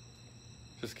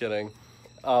 Just kidding.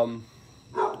 Hey,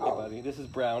 buddy, this is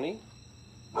Brownie.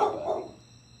 Hey, buddy.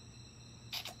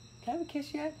 Can I have a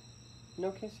kiss yet?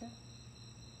 No kiss yet?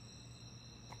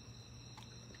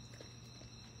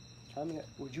 Come here.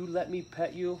 Would you let me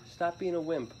pet you? Stop being a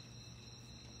wimp.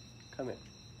 Come here.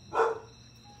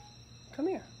 Come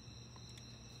here.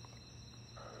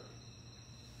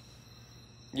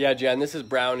 Yeah, Jen, this is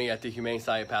Brownie at the Humane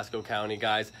Society of Pasco County,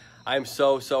 guys. I'm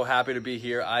so happy to be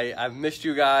here. I've missed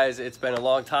you guys. It's been a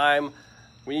long time.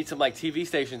 We need some like TV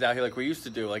stations out here like we used to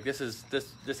do. Like this has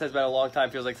been a long time.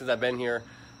 Feels like since I've been here.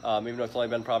 Even though it's only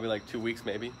been probably like 2 weeks,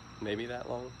 maybe that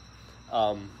long.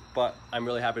 But I'm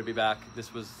really happy to be back. This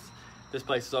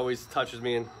place always touches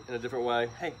me in a different way.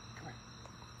 Hey, come here.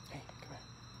 Hey, come here.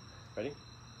 Ready?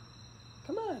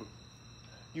 Come on.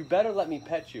 You better let me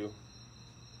pet you.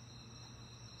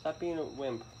 Stop being a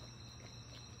wimp.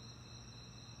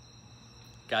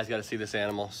 Guys, got to see this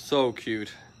animal. So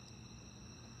cute.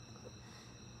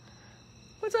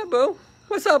 What's up, boo?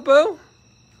 What's up, boo?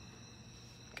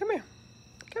 Come here.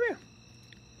 Come here.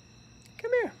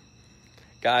 Come here.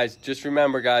 Guys, just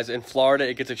remember, guys, in Florida,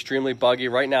 it gets extremely buggy.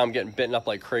 Right now, I'm getting bitten up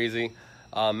like crazy.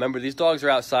 Remember, these dogs are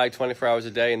outside 24 hours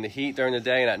a day in the heat during the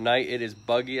day, and at night, it is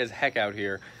buggy as heck out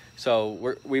here.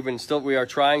 So we are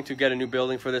trying to get a new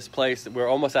building for this place. We're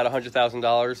almost at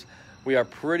 $100,000. We are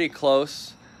pretty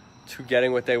close to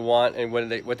getting what they want and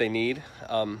what they need.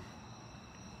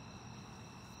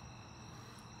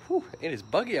 It is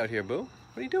buggy out here, boo.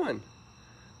 What are you doing?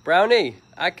 Brownie,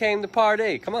 I came to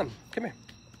party. Come on, come here.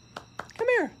 Come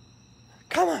here.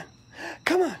 Come on.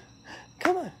 Come on.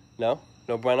 Come on. No?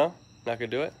 No bueno? Not gonna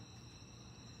do it?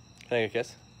 Can I get a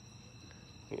kiss?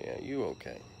 Yeah, you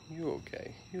okay. You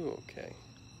okay. You okay.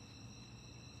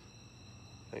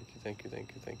 Thank you, thank you,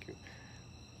 thank you, thank you.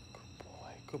 Good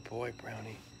boy. Good boy,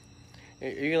 Brownie. Are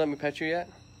you gonna let me pet you yet?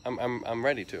 I'm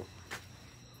ready to.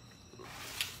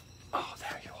 Oh,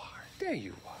 there you are. There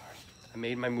you are. I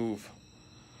made my move.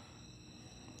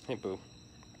 Hey, boo.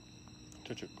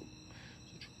 Such a good boy.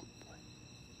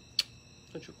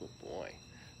 Such a good boy.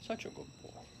 Such a good boy.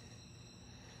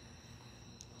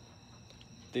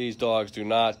 These dogs do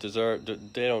not deserve,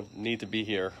 they don't need to be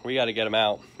here. We got to get them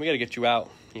out. We got to get you out.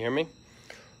 You hear me?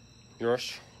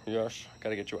 Yes, yes, got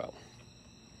to get you out.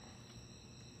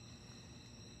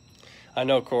 I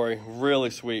know, Corey. Really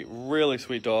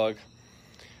sweet dog.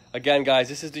 Again, guys,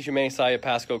 this is the Humane Society of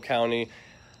Pasco County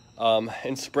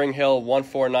in Spring Hill,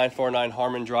 14949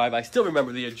 Harmon Drive. I still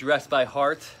remember the address by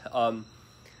heart.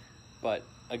 But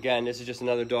again, this is just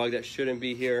another dog that shouldn't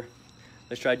be here.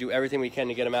 Let's try to do everything we can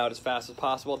to get him out as fast as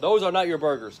possible. Those are not your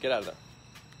burgers. Get out of there.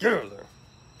 Get out of there.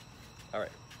 All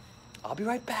right. I'll be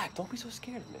right back. Don't be so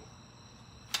scared of me.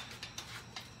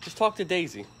 Just talk to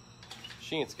Daisy.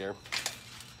 She ain't scared.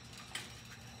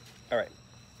 All right.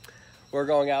 We're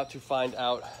going out to find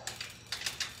out.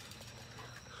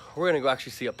 We're going to go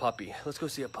actually see a puppy. Let's go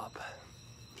see a pup.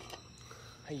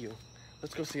 Hey, you.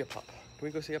 Let's go see a pup. Can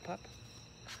we go see a pup?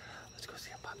 Let's go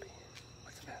see a puppy.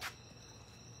 What's the matter?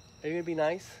 Are you going to be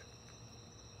nice?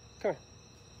 Come here.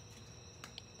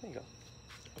 There you go.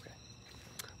 Okay.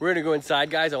 We're going to go inside,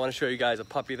 guys. I want to show you guys a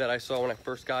puppy that I saw when I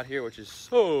first got here, which is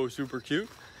so super cute.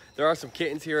 There are some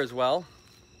kittens here as well.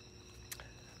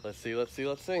 Let's see, let's see,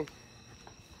 let's see.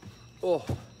 Oh,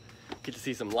 get to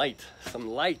see some light. Some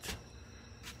light.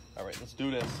 All right, let's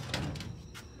do this.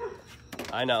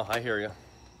 I know, I hear you.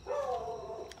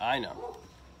 I know.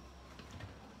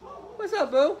 What's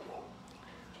up, boo?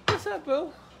 What's up,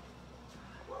 boo?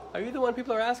 Are you the one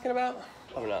people are asking about?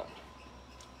 Oh, no.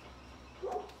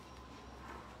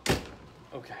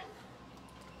 Okay.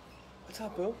 What's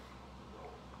up, boo?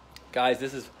 Guys,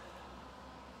 this is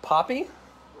Poppy.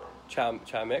 Chow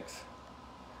Mix.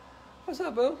 What's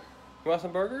up, boo? You want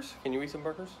some burgers? Can you eat some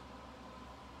burgers?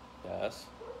 Yes.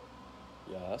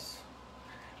 Yes.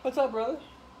 What's up, brother?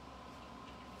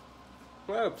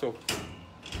 What up to?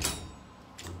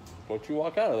 Don't you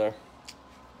walk out of there.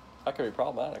 That could be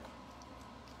problematic.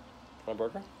 Want a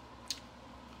burger?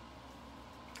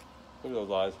 Look at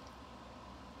those eyes.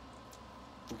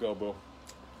 You go, boo.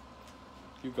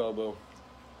 You go, boo.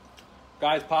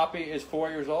 Guys, Poppy is 4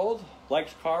 years old,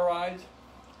 likes car rides.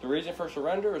 The reason for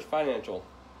surrender is financial.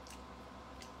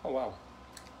 Oh, wow.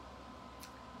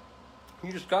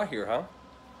 You just got here, huh?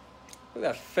 Look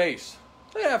at that face.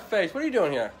 Look at that face. What are you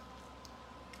doing here?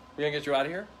 We gonna get you out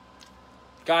of here?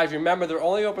 Guys, remember, they're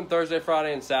only open Thursday,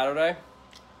 Friday, and Saturday,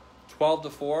 12 to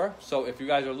 4. So if you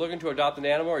guys are looking to adopt an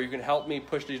animal or you can help me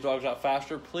push these dogs out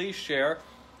faster, please share.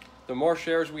 The more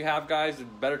shares we have, guys, the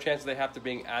better chance they have to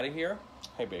being out of here.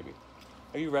 Hey, baby.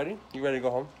 Are you ready? You ready to go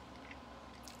home?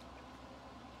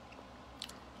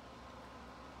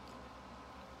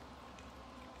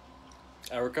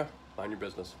 Erica, mind your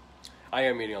business. I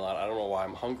am eating a lot. I don't know why.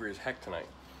 I'm hungry as heck tonight.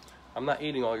 I'm not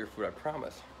eating all your food, I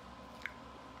promise.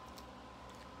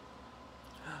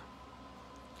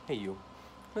 Hey, you.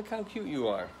 Look how cute you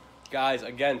are. Guys,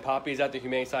 again, Poppy's at the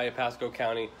Humane Society of Pasco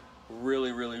County.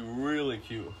 Really, really, really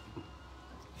cute.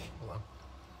 Hold on.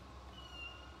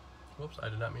 Whoops, I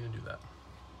did not mean to do that.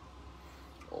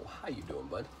 Oh, how you doing,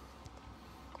 bud?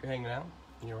 You're hanging out?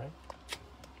 You all right?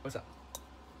 What's up?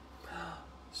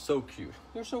 So cute.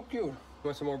 You're so cute. You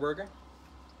want some more burger?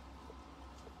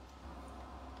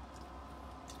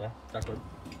 Yeah, that's good.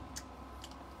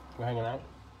 We're hanging out?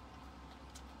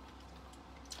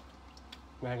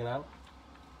 We're hanging out?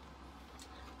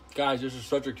 Guys, this is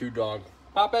such a cute dog.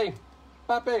 Poppy!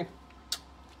 Poppy!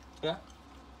 Yeah?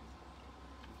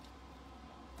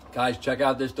 Guys, check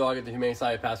out this dog at the Humane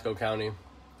Society of Pasco County.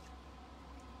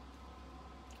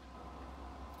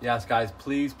 Yes, guys,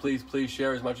 please, please, please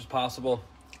share as much as possible.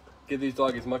 Give these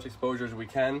dogs as much exposure as we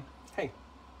can. Hey.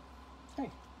 Hey.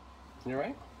 You all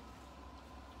right?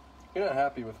 You're not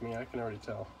happy with me, I can already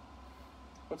tell.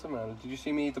 What's the matter? Did you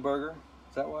see me eat the burger?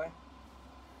 Is that why?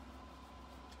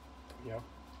 Yeah.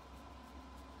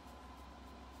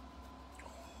 Oh,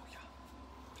 yeah.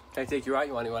 Can I take you out?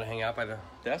 You want to hang out by the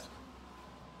desk?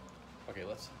 Okay,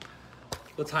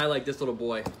 let's highlight this little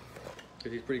boy,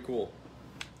 because he's pretty cool.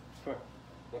 Come here.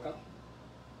 Look up.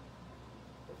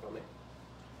 Look on me.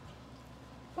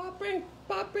 Poppy!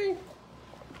 Poppy!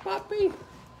 Poppy!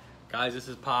 Guys, this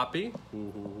is Poppy.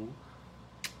 You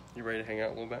ready to hang out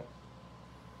a little bit?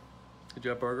 Did you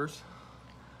have burgers?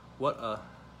 What a...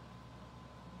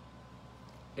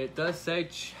 It does say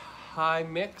chai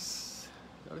mix.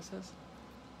 Is that what it says?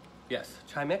 Yes,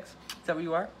 chai mix. Is that what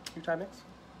you are? You chai mix?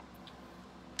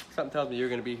 Something tells me you're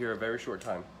going to be here a very short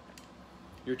time.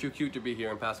 You're too cute to be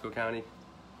here in Pasco County.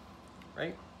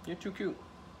 Right? You're too cute.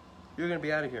 You're going to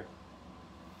be out of here.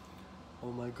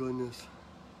 Oh my goodness.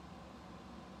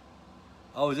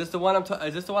 Oh, is this the one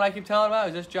is this the one I keep telling about?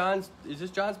 Is this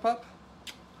John's pup?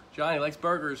 Johnny likes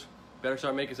burgers. Better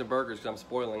start making some burgers because I'm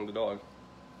spoiling the dog.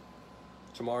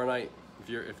 Tomorrow night,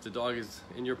 if the dog is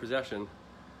in your possession.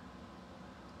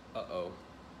 Uh-oh.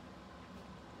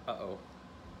 Uh-oh.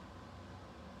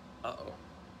 Uh-oh.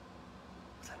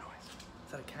 What's that noise?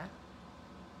 Is that a cat?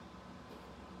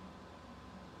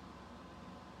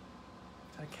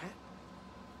 Is that a cat?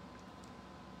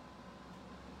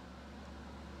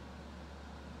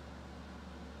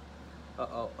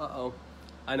 Uh-oh, uh-oh.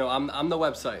 I know, I'm the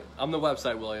website. I'm the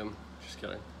website, William. Just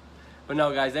kidding. But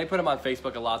no, guys, they put them on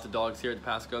Facebook a lot, the dogs here at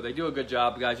Pasco. They do a good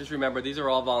job, guys. Just remember, these are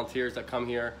all volunteers that come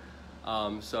here.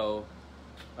 So,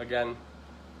 again,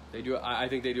 they do. I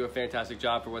think they do a fantastic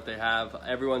job for what they have.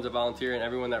 Everyone's a volunteer, and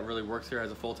everyone that really works here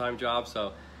has a full-time job.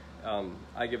 So,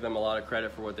 I give them a lot of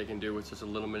credit for what they can do with just a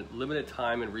little limited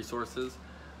time and resources.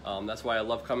 That's why I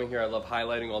love coming here. I love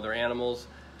highlighting all their animals,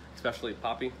 especially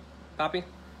Poppy. Poppy?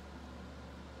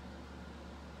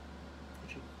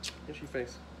 Itchy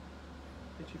face.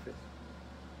 Itchy face.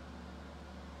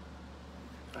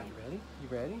 Are you ready? You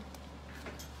ready?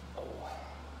 Oh.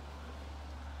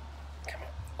 Come here.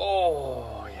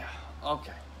 Oh, yeah.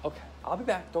 Okay. Okay. I'll be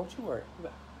back. Don't you worry. I'll be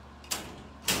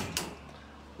back.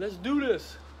 Let's do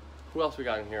this. Who else we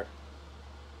got in here?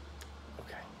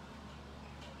 Okay.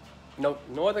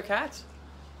 No other cats?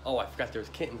 Oh, I forgot there was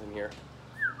kittens in here.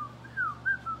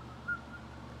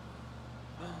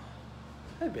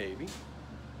 Hi, baby.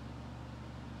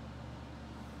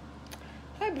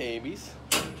 Hi, babies.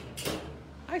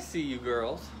 I see you,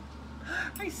 girls.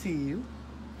 I see you.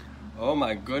 Oh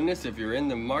my goodness, if you're in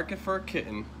the market for a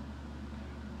kitten,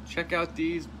 check out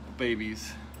these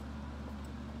babies.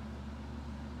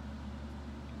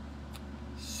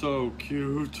 So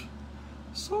cute.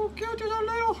 So cute, you're so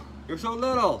little. You're so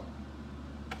little.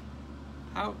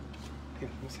 How? Here,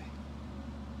 let me see.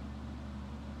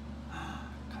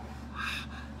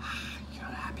 You're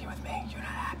not happy with me. You're not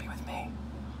happy with me.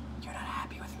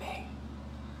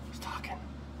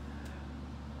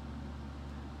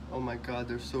 Oh my God,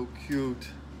 they're so cute.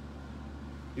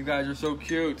 You guys are so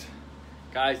cute.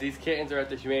 Guys, these kittens are at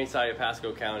the Humane Society of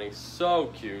Pasco County. So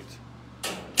cute.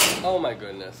 Oh my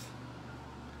goodness.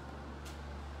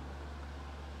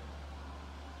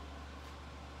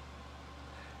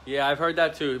 Yeah, I've heard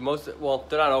that too. Well,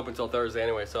 they're not open till Thursday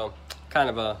anyway, so kind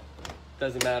of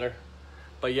doesn't matter.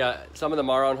 But yeah, some of them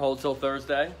are on hold till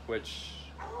Thursday, which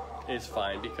is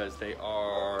fine because they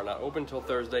are not open till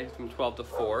Thursday from 12 to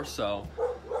 4. So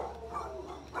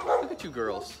look at you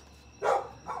girls.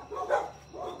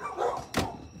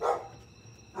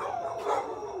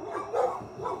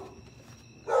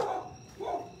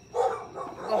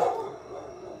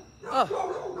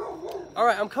 Oh. All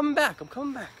right, I'm coming back.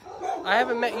 I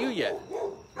haven't met you yet.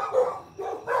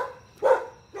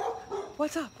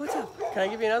 What's up? Can I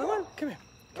give you another one? Come here.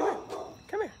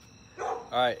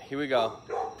 All right, here we go.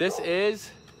 This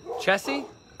is Chessie.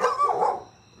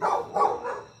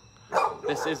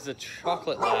 This is the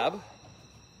chocolate lab.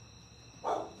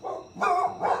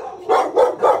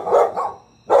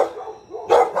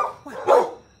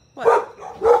 What?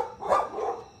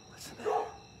 What's the matter?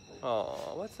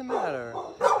 Oh, what's the matter?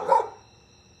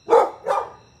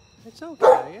 It's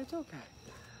okay.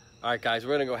 All right, guys,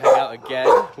 we're gonna go hang out again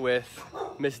with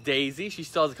Miss Daisy. She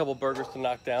still has a couple burgers to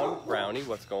knock down. Brownie,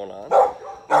 what's going on?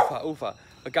 Oofa.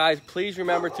 But guys, please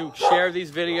remember to share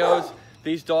these videos.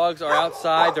 These dogs are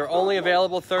outside. They're only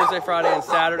available Thursday, Friday, and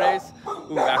Saturdays.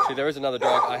 Ooh, actually, there is another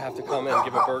dog I have to come and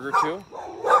give a burger to.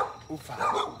 Oofa.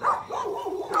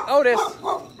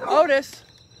 Otis,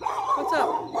 what's up?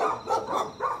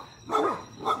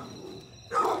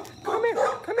 Come here.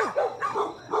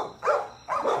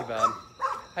 Hey, Bob.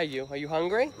 How are you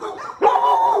hungry?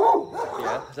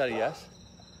 Yeah, is that a yes?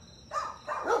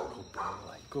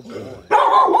 Good boy.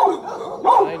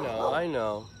 I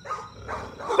know.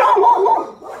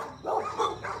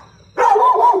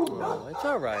 Oh, it's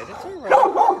all right.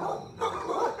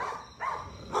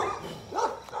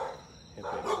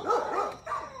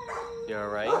 You all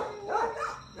right?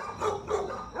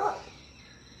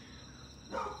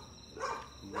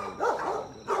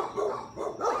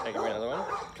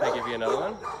 Can I give you another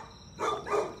one?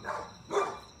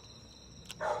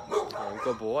 Oh,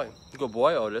 good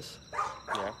boy, Otis.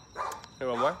 Yeah. Hey,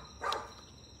 one more.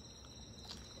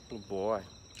 Good boy.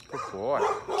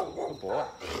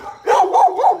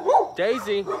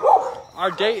 Daisy,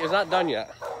 our date is not done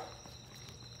yet.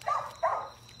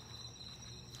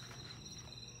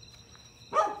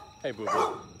 Hey,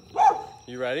 boo-boo.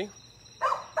 You ready?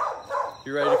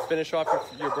 You ready to finish off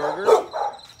your burger?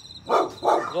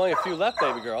 There's only a few left,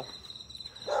 baby girl.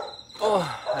 Oh,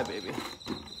 hi, baby.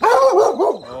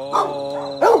 Oh,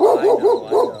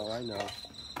 I know.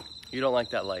 You don't like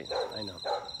that light. I know.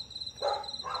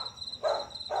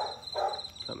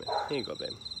 Come here. Here you go,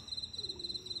 babe.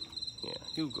 Yeah,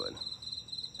 you good.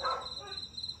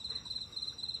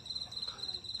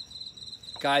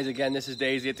 Guys, again, this is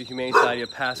Daisy at the Humane Society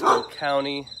of Pasco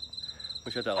County.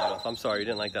 We shut that light off. I'm sorry, you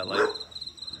didn't like that light.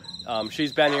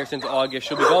 She's been here since August.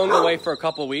 She'll be going away for a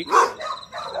couple weeks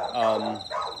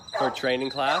for a training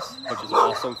class, which is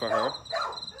awesome for her.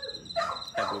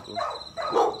 Hi, boo-boo.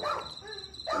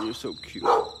 You're so cute.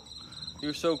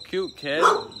 You're so cute, kid.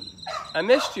 I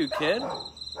missed you, kid.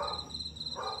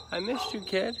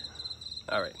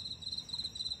 All right.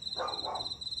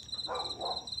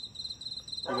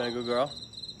 You been a good girl?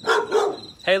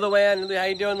 Hey, Luann. How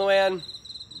you doing, Luann?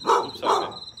 Oops, sorry,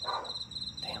 babe.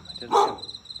 Damn, I did it again.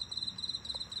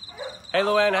 Hey,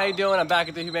 Luann, how you doing? I'm back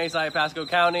at the Humane Society of Pasco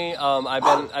County.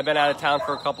 I've been out of town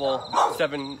for a couple,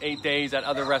 7-8 days at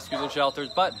other rescues and shelters,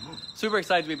 but super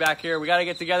excited to be back here. We got to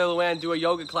get together, Luann, do a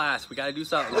yoga class. We got to do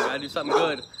something. We got to do something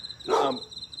good.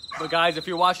 But guys, if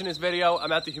you're watching this video,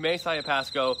 I'm at the Humane Society of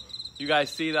Pasco. You guys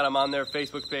see that I'm on their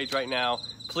Facebook page right now.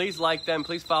 Please like them.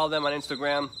 Please follow them on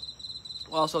Instagram.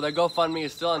 Also, their GoFundMe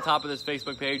is still on top of this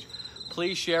Facebook page.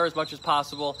 Please share as much as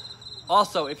possible.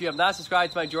 Also, if you have not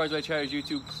subscribed to my George Way Charities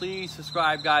YouTube, please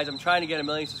subscribe, guys. I'm trying to get 1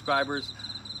 million subscribers.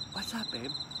 What's up,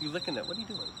 babe? You licking it? What are you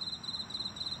doing?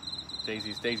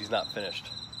 Daisy's not finished,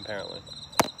 apparently.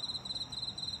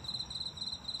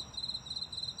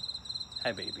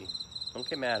 Hi, baby. Don't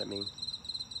get mad at me.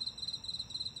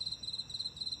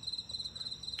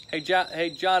 Hey,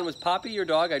 John, was Poppy your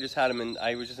dog? I just had him in.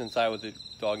 I was just inside with a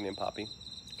dog named Poppy.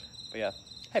 But yeah.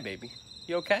 Hey, baby.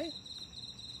 You okay?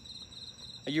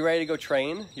 Are you ready to go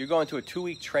train? You're going to a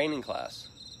 2-week training class.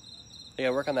 You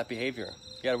gotta work on that behavior.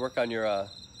 You gotta work on your,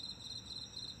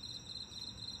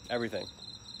 everything.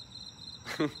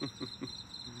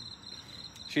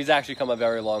 She's actually come a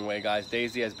very long way, guys.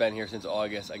 Daisy has been here since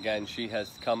August. Again, she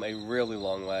has come a really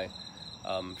long way.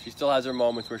 She still has her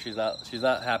moments where she's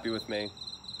not happy with me,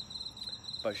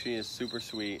 but she is super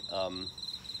sweet.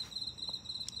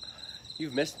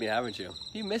 You've missed me, haven't you?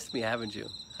 You missed me, haven't you?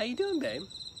 How you doing, babe?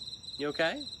 You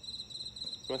okay?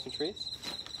 You want some treats?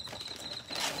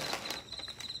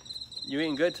 You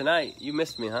eating good tonight? You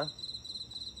missed me, huh?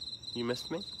 You missed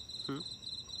me?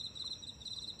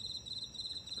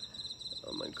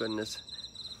 Oh my goodness.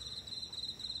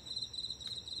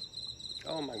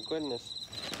 Oh my goodness.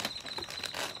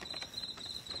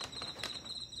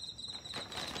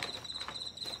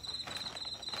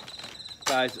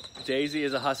 Guys, Daisy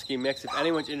is a husky mix. If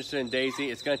anyone's interested in Daisy,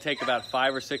 it's going to take about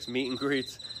 5 or 6 meet and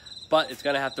greets, but it's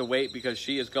going to have to wait because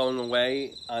she is going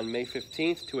away on May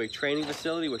 15th to a training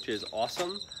facility, which is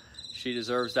awesome. She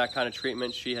deserves that kind of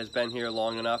treatment. She has been here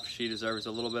long enough. She deserves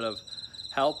a little bit of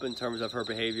help in terms of her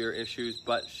behavior issues,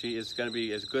 but she is going to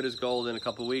be as good as gold in a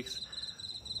couple of weeks.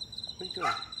 What are you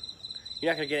doing?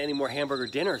 You're not going to get any more hamburger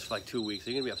dinners for like 2 weeks.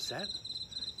 Are you going to be upset?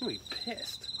 You're going to be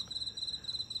pissed.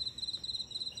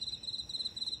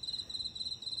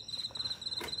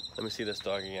 Let me see this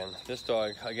dog again. This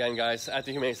dog, again, guys, at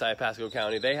the Humane Society of Pasco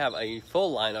County, they have a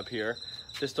full lineup here.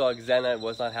 This dog, Zena,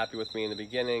 was not happy with me in the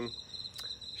beginning.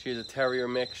 She's a terrier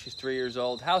mix. She's 3 years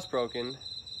old, housebroken.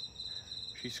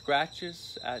 She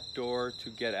scratches at door to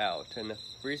get out. And the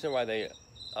reason why they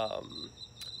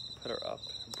put her up,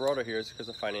 brought her here is because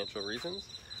of financial reasons.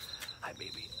 Hi,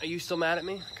 baby. Are you still mad at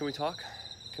me? Can we talk?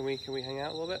 Can we hang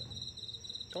out a little bit?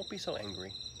 Don't be so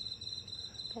angry.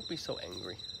 Don't be so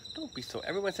angry. Don't be so...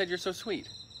 Everyone said you're so sweet.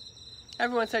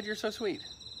 Everyone said you're so sweet.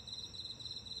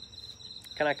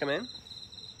 Can I come in?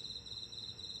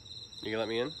 You gonna let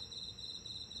me in?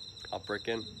 I'll break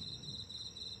in.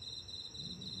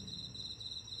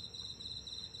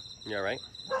 You all right?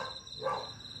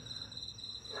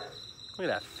 Look at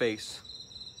that face.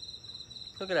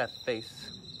 Look at that face.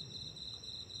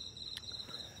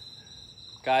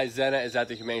 Guys, Zena is at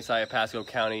the Humane Society of Pasco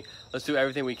County. Let's do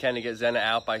everything we can to get Zena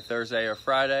out by Thursday or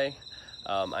Friday.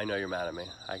 I know you're mad at me.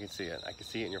 I can see it. I can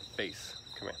see it in your face.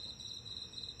 Come here.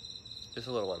 Just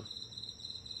a little one.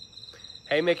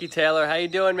 Hey, Mickey Taylor. How you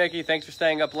doing, Mickey? Thanks for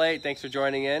staying up late. Thanks for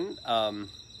joining in.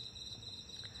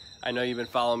 I know you've been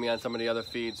following me on some of the other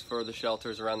feeds for the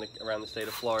shelters around the state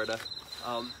of Florida.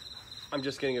 I'm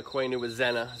just getting acquainted with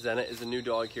Zena. Zena is a new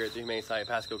dog here at the Humane Society of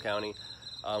Pasco County.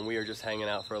 We are just hanging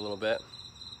out for a little bit.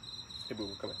 Hey,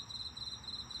 boo-boo, come here.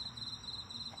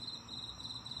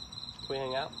 Can we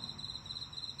hang out?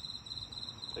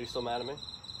 Are you still mad at me?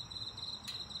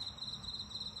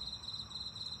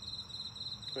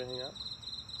 Can we hang out?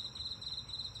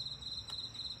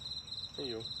 Hey,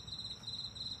 you.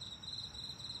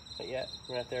 Not yet?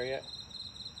 We're not there yet?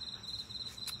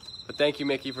 But thank you,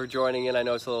 Mickey, for joining in. I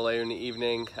know it's a little later in the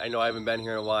evening. I know I haven't been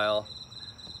here in a while.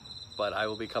 But I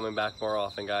will be coming back more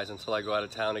often, guys, until I go out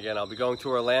of town again. I'll be going to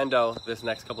Orlando this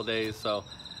next couple days, so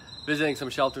visiting some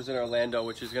shelters in Orlando,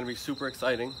 which is going to be super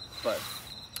exciting. But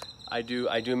I do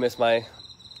miss my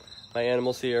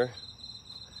animals here,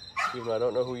 even though I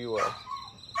don't know who you are.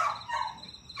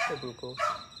 Hi, boo boo.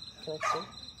 Can I come?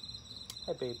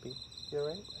 Hi, baby. You all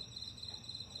right?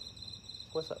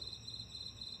 What's up?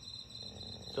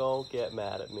 Don't get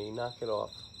mad at me. Knock it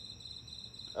off.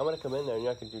 I'm gonna come in there and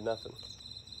you're not gonna do nothing.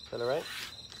 Is that all right?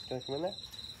 Can I come in there?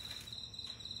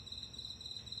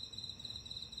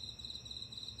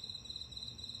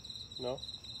 No?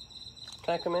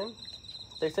 Can I come in?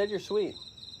 They said you're sweet.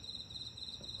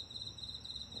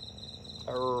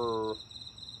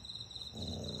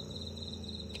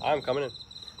 I'm coming in.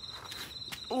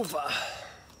 Oofa.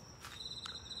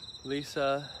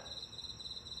 Lisa.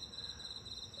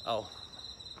 Oh.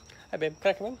 Hi, babe. Can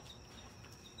I come in?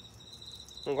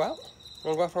 Wanna go out?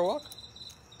 Wanna go out for a walk?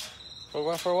 Wanna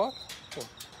go out for a walk? Here.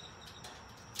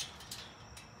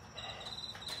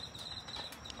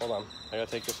 Hold on. I gotta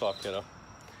take this off, kiddo.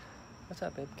 What's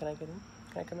up, babe? Can I get in?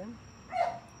 Can I come in?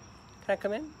 Can I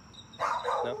come in?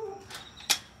 No?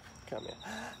 Come here.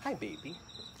 Hi, baby.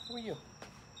 How are you?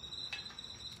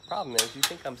 Problem is, you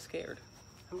think I'm scared.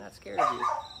 I'm not scared of you.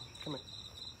 Come here.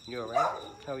 You alright?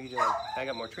 How are you doing? I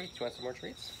got more treats. You want some more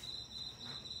treats?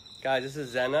 Guys, this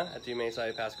is Zena at the Humane Society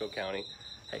of Pasco County.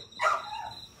 Hey.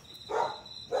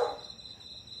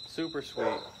 Super sweet.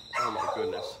 Oh my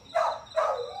goodness.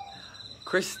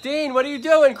 Christine, what are you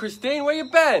doing? Christine, where you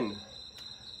been?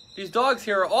 These dogs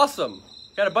here are awesome.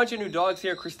 Got a bunch of new dogs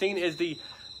here. Christine is the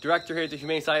director here at the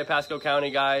Humane Society of Pasco County,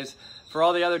 guys. For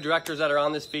all the other directors that are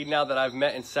on this feed now that I've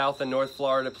met in South and North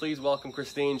Florida, please welcome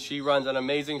Christine. She runs an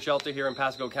amazing shelter here in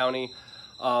Pasco County.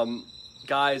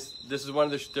 Guys, this is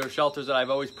one of their shelters that I've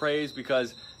always praised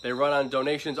because they run on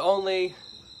donations only.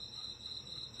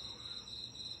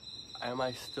 Am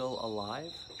I still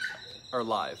alive? Or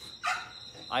live?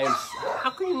 I am.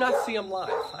 How can you not see I'm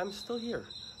live? I'm still here.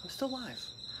 I'm still live.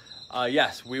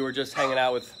 Yes, we were just hanging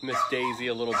out with Miss Daisy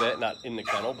a little bit, not in the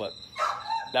kennel, but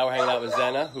now we're hanging out with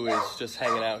Zena, who is just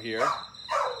hanging out here.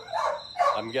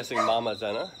 I'm guessing Mama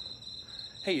Zena.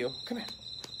 Hey, you, come here.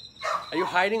 Are you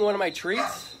hiding one of my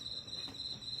treats?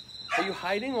 Are you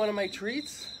hiding one of my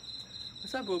treats?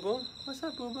 What's up, boo-boo? What's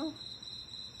up, boo-boo?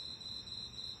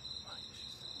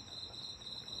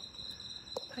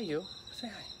 Hi, you. Say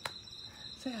hi.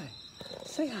 Say hi.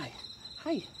 Say hi.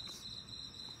 Hi.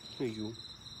 Here you.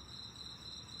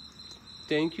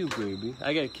 Thank you, baby.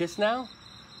 I got a kiss now?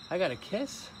 I got a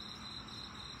kiss?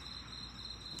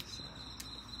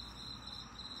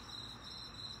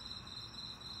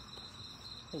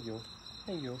 Hey, you.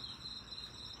 Hey, you.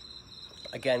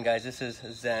 Again, guys, this is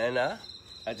Zena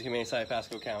at the Humane Society of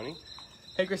Pasco County.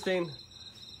 Hey, Christine.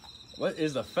 What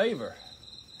is the favor?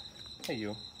 Hey,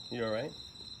 you. You all right?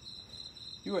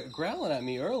 You were growling at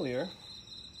me earlier.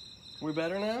 We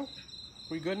better now?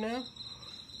 We good now?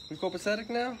 We copacetic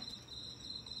now?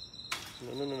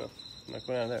 No. I'm not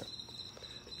going out of there.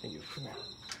 Hey, you. Come here.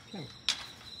 Come here.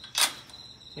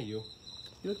 Hey, you.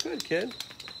 You look good, kid.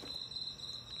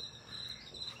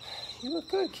 You look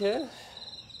good, kid.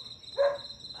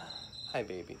 Hi,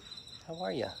 baby. How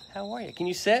are you? How are you? Can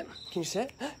you sit? Can you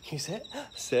sit? Can you sit?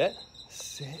 Sit.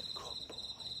 Sit.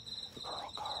 Good boy.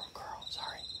 Girl.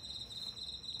 Sorry.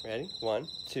 Ready? 1,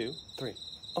 2, 3.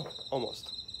 Oh, almost.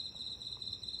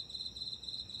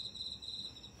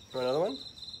 You want another one?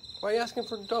 Why are you asking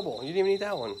for double? You didn't even eat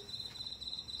that one.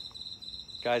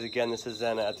 Guys, again, this is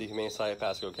Zena at the Humane Society of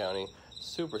Pasco County.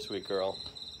 Super sweet girl.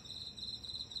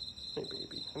 Hey,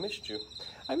 baby. I missed you.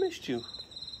 I missed you.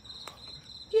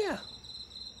 Yeah.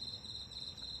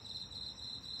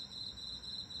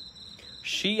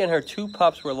 She and her 2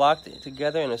 pups were locked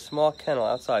together in a small kennel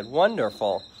outside.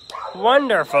 Wonderful.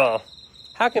 Wonderful.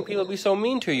 How can people be so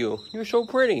mean to you? You're so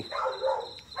pretty.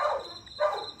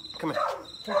 Come here.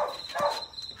 Come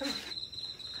here.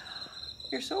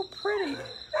 You're so pretty.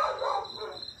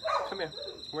 Come here.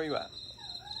 Where are you at?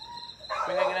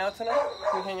 We hanging out tonight?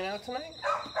 We hanging out tonight?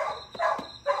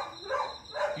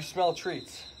 You smell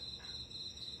treats.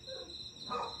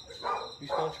 You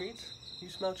smell treats? You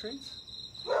smell treats?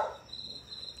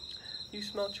 You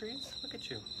smell treats? Look at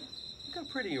you. Look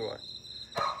how pretty you are.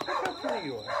 Look how pretty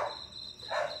you are.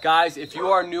 Guys, if you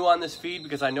are new on this feed,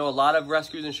 because I know a lot of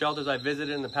rescues and shelters I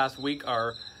visited in the past week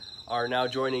are now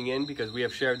joining in because we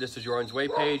have shared this to Jordan's Way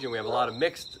page and we have a lot of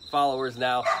mixed followers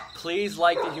now. Please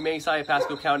like the Humane Society of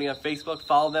Pasco County on Facebook.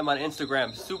 Follow them on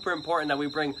Instagram. Super important that we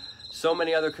bring so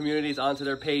many other communities onto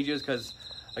their pages because,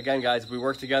 again, guys, if we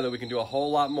work together, we can do a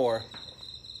whole lot more.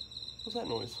 What's that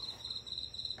noise?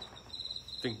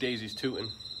 I think Daisy's tooting.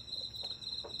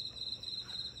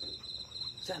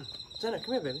 Zena,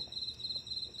 come here, baby.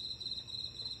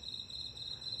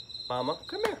 Mama,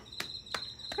 come here.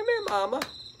 Come here, Mama.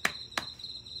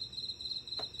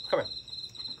 Come here.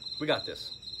 We got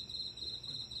this.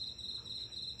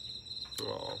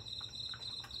 Oh.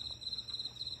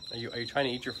 Are you trying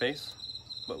to eat your face?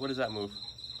 What does that move?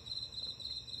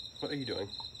 What are you doing?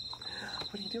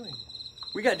 What are you doing?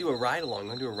 We gotta do a ride along.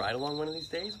 Wanna do a ride along one of these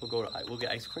days? We'll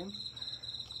get ice cream.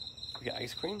 We get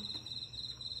ice cream.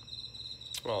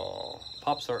 Oh,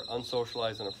 pups are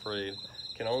unsocialized and afraid.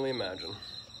 Can only imagine.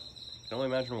 Can only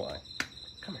imagine why.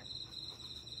 Come here.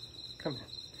 Come here.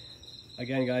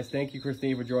 Again, guys, thank you,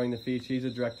 Christine, for joining the feed. She's the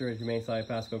director at Humane Society of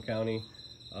Pasco County.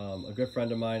 A good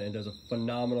friend of mine and does a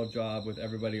phenomenal job with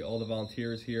everybody, all the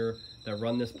volunteers here that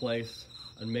run this place.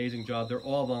 Amazing job. They're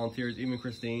all volunteers, even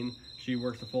Christine. She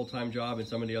works a full-time job and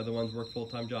some of the other ones work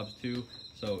full-time jobs too.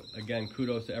 So again,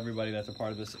 kudos to everybody that's a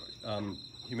part of this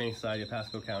Humane Society of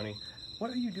Pasco County.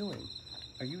 What are you doing?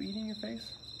 Are you eating your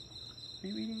face? Are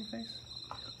you eating your face?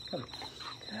 Come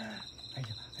here.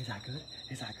 Is that good?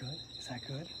 Is that good? Is that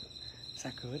good? Is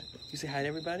that good? You say hi to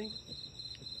everybody?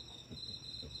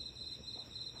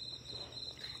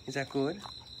 Is that good?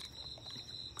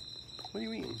 What are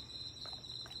you eating?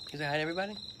 You say hi to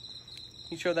everybody?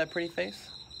 You show that pretty face?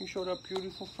 You show that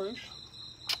beautiful face?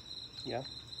 Yeah.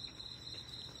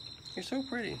 You're so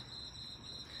pretty.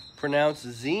 Pronounced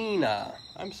Zena.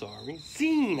 I'm sorry.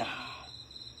 Zena.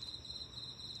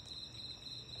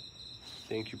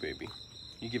 Thank you, baby.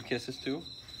 You give kisses too?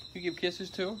 You give kisses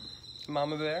too?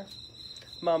 Mama bear?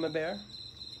 Mama bear?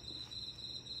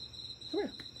 Come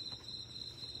here.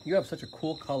 You have such a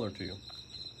cool color to you.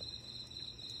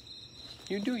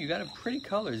 You do. You got a pretty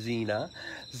color, Zena.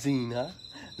 Zena.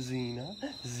 Zena.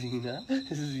 Zena.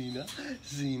 Zena.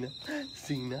 Zena.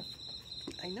 Zena.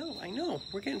 I know.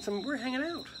 We're hanging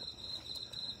out.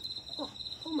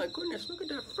 my goodness, look at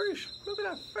that fish. Look at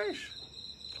that fish.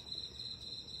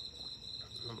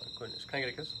 Oh my goodness. Can I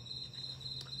get a kiss?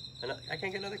 I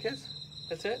can't get another kiss?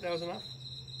 That's it? That was enough?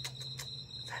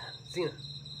 Xena.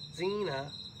 Xena.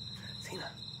 Xena.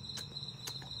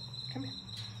 Come here.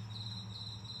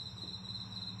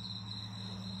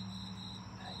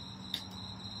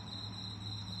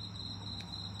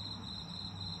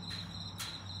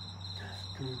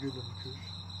 Can you give them a kiss?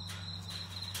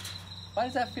 Why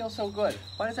does that feel so good?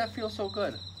 Why does that feel so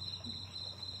good?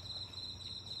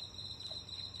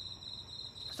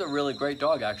 It's a really great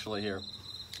dog actually here.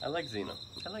 I like Xena.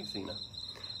 I like Xena.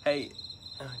 Hey,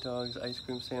 dogs, ice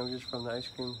cream sandwiches from the ice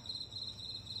cream.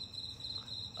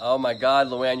 Oh my God,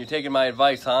 Luann, you're taking my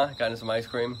advice, huh? Got some ice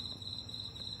cream.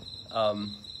 Trying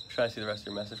to see the rest of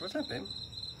your message. What's up, babe?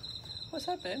 What's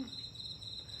up, babe?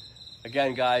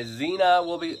 Again, guys, Xena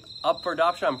will be up for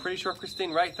adoption. I'm pretty sure, Christine,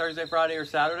 right? Thursday, Friday, or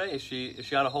Saturday. Is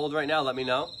she on a hold right now? Let me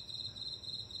know.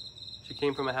 She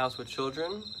came from a house with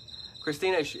children.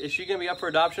 Christina, is she going to be up for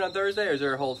adoption on Thursday, or is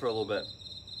there a hold for a little bit?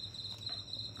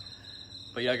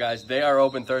 But yeah, guys, they are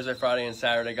open Thursday, Friday, and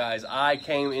Saturday, guys. I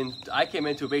came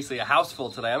into basically a house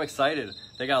full today. I'm excited.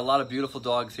 They got a lot of beautiful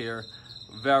dogs here.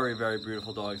 Very, very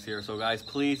beautiful dogs here. So guys,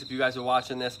 please, if you guys are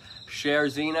watching this, share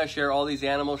Xena, share all these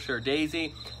animals, share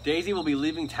Daisy. Daisy will be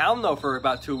leaving town though for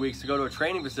about 2 weeks to go to a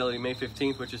training facility May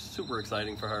 15th, which is super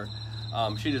exciting for her.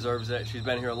 She deserves it. She's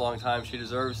been here a long time. She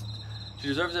deserves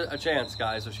a chance,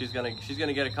 guys. So she's gonna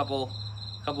get a couple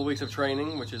weeks of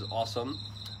training, which is awesome.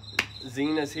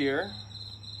 Xena's here.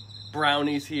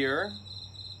 Brownie's here.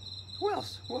 Who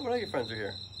else? What other friends are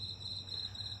here?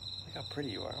 Look how pretty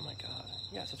you are. Oh my God.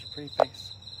 You got such a pretty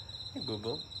face. Hey,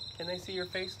 boo-boo. Can they see your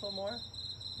face a little more?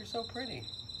 You're so pretty.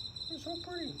 You're so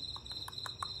pretty.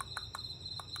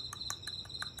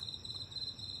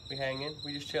 We hanging?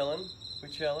 We just chilling? We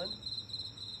chilling?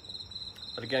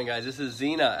 But again, guys, this is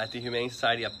Xena at the Humane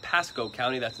Society of Pasco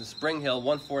County. That's in Spring Hill,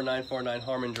 14949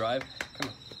 Harmon Drive. Come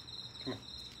on. Come here.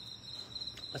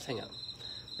 Let's hang out.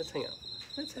 Let's hang out.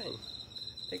 Let's hang.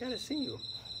 They gotta see you.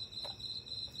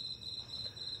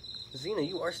 Xena,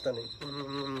 you are stunning.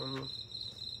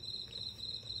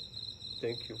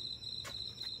 Thank you.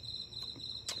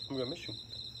 I'm gonna miss you.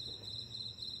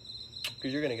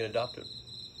 Because you're gonna get adopted.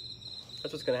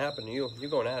 That's what's gonna happen to you. You're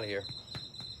going out of here.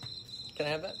 Can I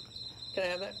have that? Can I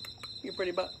have that? Your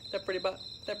pretty butt. That pretty butt.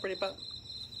 That pretty butt.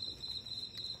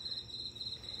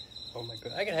 Oh my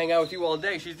God. I can hang out with you all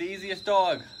day. She's the easiest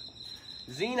dog.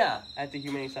 Xena at the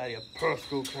Humane Society of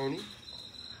Pasco County.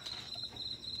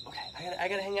 Okay, I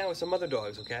gotta hang out with some other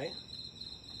dogs, okay?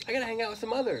 I gotta hang out with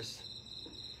some others.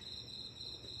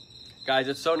 Guys,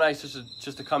 it's so nice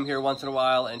just to come here once in a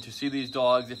while and to see these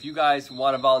dogs. If you guys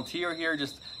want to volunteer here,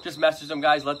 just message them,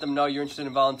 guys. Let them know you're interested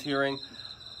in volunteering.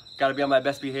 Got to be on my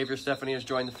best behavior. Stephanie has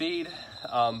joined the feed.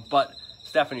 But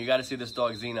Stephanie, you got to see this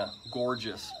dog, Xena.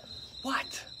 Gorgeous.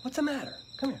 What? What's the matter?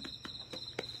 Come here.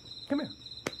 Come here.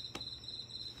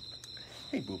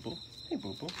 Hey, boo-boo. Hey,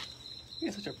 boo-boo. You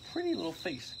got such a pretty little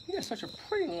face. You got such a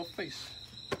pretty little face.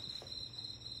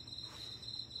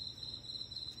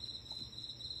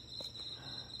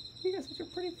 You got such a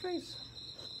pretty face.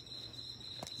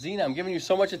 Xena, I'm giving you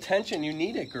so much attention. You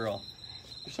need it, girl.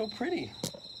 You're so pretty.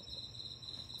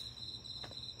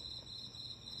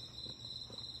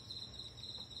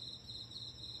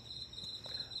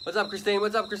 What's up, Christine?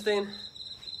 What's up, Christine?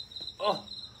 Oh,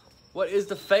 what is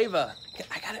the favor?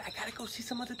 I gotta go see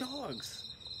some other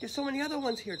dogs. There's so many other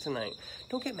ones here tonight.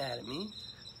 Don't get mad at me.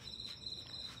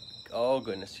 Oh,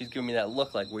 goodness. She's giving me that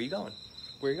look like, where you going?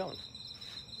 Where you going?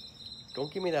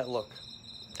 Don't give me that look.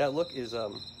 That look is,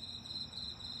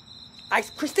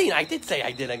 Christine, I did say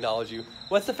I did acknowledge you.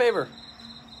 What's the favor?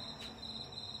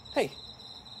 Hey.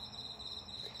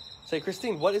 Say,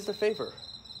 Christine, what is the favor?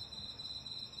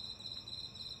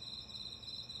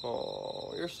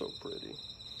 Oh, you're so pretty.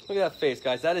 Look at that face,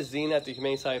 guys. That is Xena at the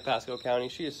Humane Society of Pasco County.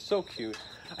 She is so cute.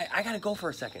 I gotta go for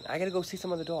a second. I gotta go see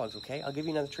some other dogs, okay? I'll give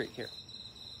you another treat. Here.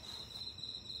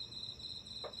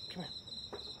 Come here.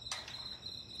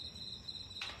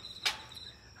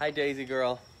 Hi, Daisy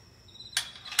girl.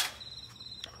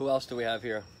 Who else do we have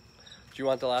here? Do you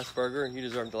want the last burger? You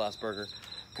deserve the last burger.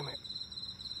 Come here.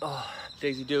 Oh,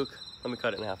 Daisy Duke. Let me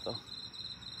cut it in half, though.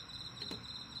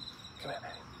 Come here,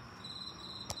 baby.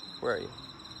 Where are you?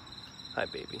 Hi,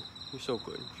 baby. You're so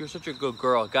good. You're such a good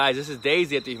girl. Guys, this is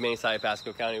Daisy at the Humane Society of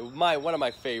Pasco County. One of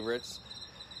my favorites.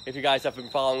 If you guys have been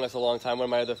following us a long time, one of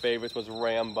my other favorites was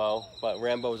Rambo. But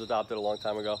Rambo was adopted a long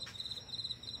time ago.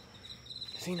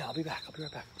 Xena, I'll be back. I'll be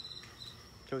right back.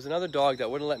 There was another dog that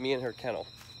wouldn't let me in her kennel.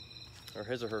 Or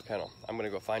his or her kennel. I'm going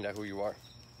to go find out who you are.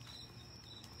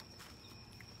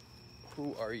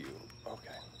 Who are you?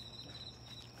 Okay.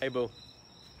 Hey, boo. All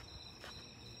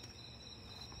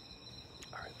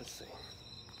right, let's see.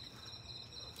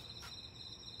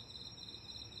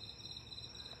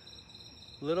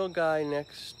 Little guy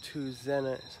next to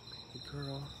Zena is a baby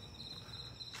girl.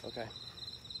 Okay.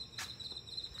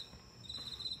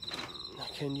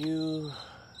 Can you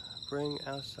bring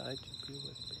outside to be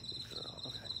with baby girl?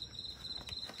 Okay.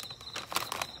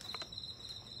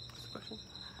 What's the question?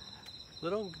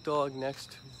 Little dog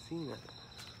next to Zena.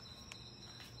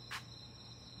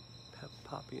 Pet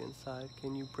Poppy inside.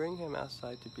 Can you bring him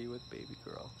outside to be with baby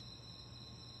girl?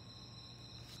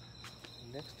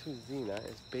 Next to Zena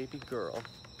is baby girl.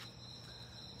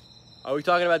 Are we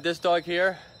talking about this dog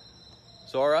here?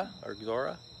 Zora or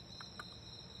Zora?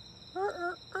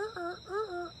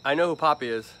 I know who Poppy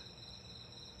is.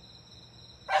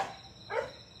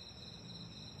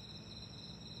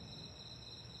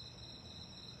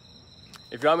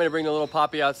 If you want me to bring the little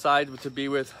Poppy outside to be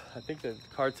with, I think the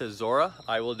card says Zora,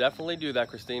 I will definitely do that,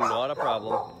 Christine. Not a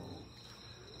problem.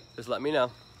 Just let me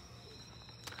know.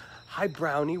 Hi,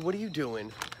 Brownie. What are you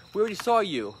doing? We already saw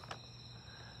you.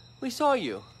 We saw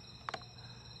you.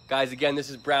 Guys, again, this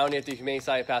is Brownie at the Humane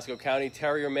Society of Pasco County.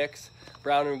 Terrier mix,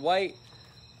 brown and white.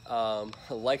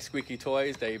 Like squeaky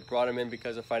toys. They brought him in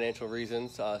because of financial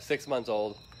reasons. 6 months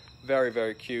old. Very,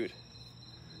 very cute.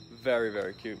 Very,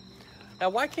 very cute. Now,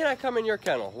 why can't I come in your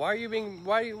kennel? Why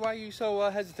are you so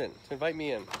hesitant to invite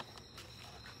me in?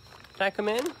 Can I come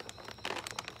in?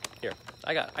 Here,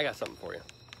 I got something for you.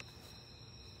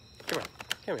 Come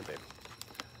here, baby.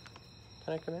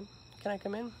 Can I come in? Can I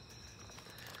come in?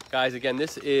 Guys, again,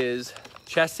 this is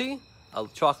Chessie, a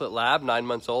chocolate lab, 9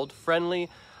 months old, friendly,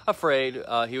 afraid.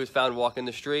 He was found walking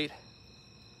the street.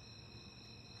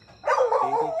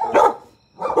 Baby girl.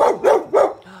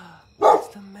 What's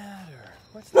the matter?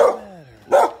 What's the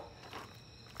matter?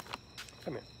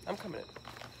 Come here. I'm coming in.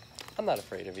 I'm not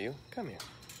afraid of you. Come here.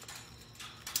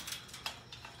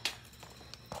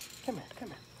 Come here. Come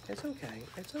here. It's okay.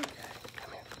 It's okay.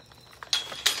 Come here.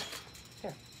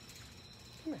 Here.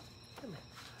 Come here. Come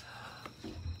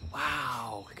here.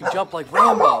 Wow. You can jump like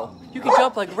Rambo. You can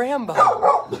jump like Rambo.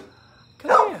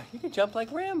 Come here. You can jump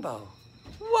like Rambo.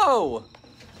 Whoa.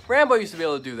 Rambo used to be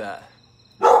able to do that.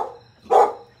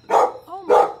 Oh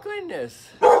my goodness.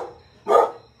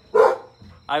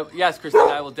 Yes, Christine,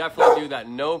 I will definitely do that.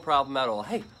 No problem at all.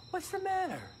 Hey, what's the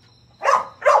matter?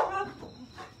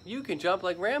 You can jump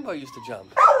like Rambo used to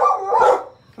jump. Come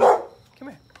here. Come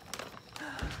here.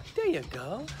 There you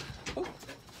go. Oh,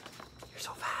 you're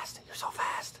so fast. You're so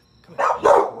fast. Come here.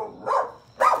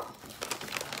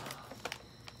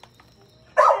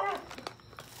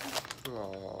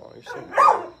 Oh, you're so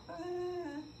pretty.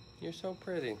 You're so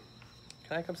pretty.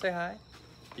 Can I come say hi?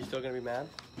 You still gonna be mad?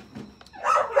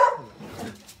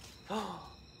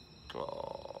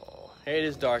 Oh, hey, it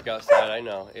is dark outside. I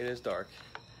know it is dark.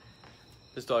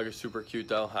 This dog is super cute,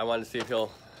 though. I wanted to see if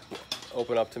he'll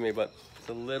open up to me, but it's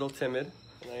a little timid,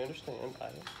 and I understand.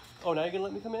 Oh, now you're gonna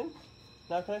let me come in?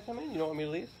 Now can I come in? You don't want me to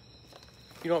leave?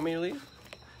 You don't want me to leave?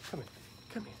 Come here.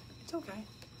 Come here. It's okay.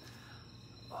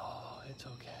 Oh, it's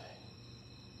okay.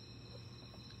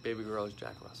 Baby girl is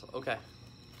Jack Russell. Okay.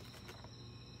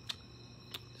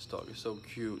 This dog is so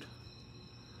cute.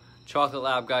 Chocolate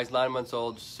lab, guys, 9 months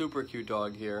old. Super cute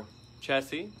dog here.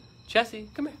 Chessie.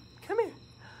 Chessie, come here. Come here.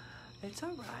 It's all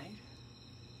right.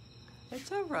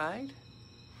 It's all right.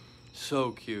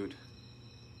 So cute.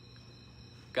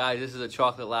 Guys, this is a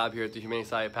chocolate lab here at the Humane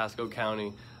Society of Pasco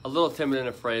County. A little timid and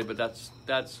afraid, but that's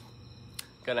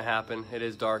gonna happen. It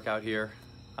is dark out here.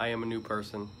 I am a new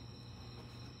person.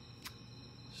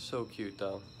 So cute,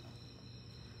 though.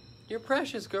 You're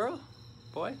precious, girl.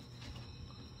 Boy.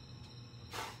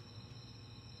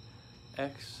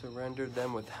 X surrendered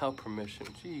them without permission.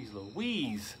 Jeez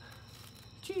Louise.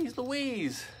 Jeez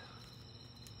Louise.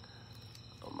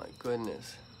 Oh my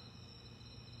goodness.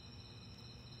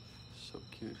 So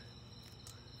cute.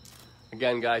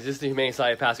 Again, guys, this is the Humane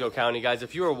Society of Pasco County. Guys,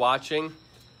 if you are watching,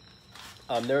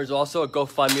 there's also a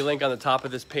GoFundMe link on the top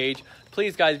of this page.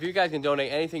 Please, guys, if you guys can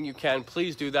donate anything you can,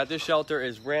 please do that. This shelter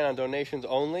is ran on donations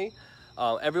only.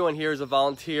 Everyone here is a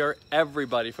volunteer.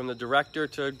 Everybody, from the director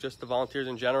to just the volunteers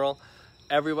in general.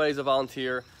 Everybody's a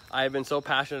volunteer. I have been so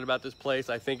passionate about this place.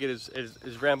 I think it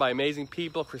is ran by amazing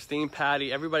people. Christine,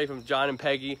 Patty, everybody from John and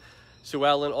Peggy, Sue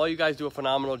Ellen. All you guys do a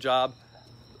phenomenal job.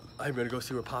 I'm gonna go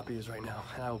see where Poppy is right now,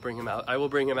 and I will bring him out. I will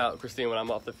bring him out, Christine, when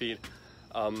I'm off the feed.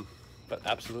 But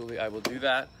absolutely, I will do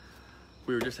that.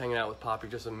 We were just hanging out with Poppy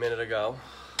just a minute ago,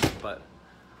 but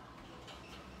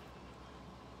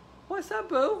what's up,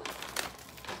 boo?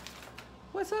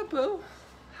 What's up, boo?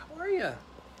 How are you?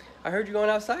 I heard you going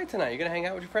outside tonight. You gonna hang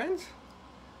out with your friends?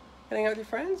 Gonna hang out with your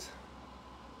friends?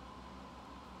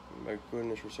 My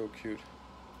goodness, you're so cute.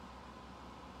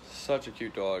 Such a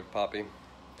cute dog, Poppy.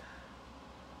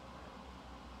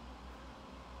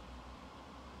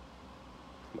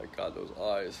 Oh my God, those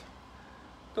eyes.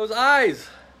 Those eyes!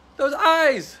 Those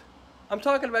eyes! I'm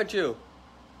talking about you.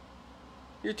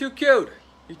 You're too cute.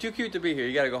 You're too cute to be here.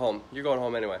 You gotta go home. You're going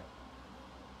home anyway.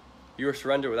 You were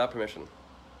surrendered without permission.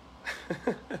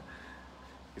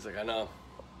 He's like, I know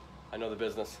the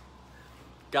business.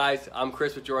 Guys, I'm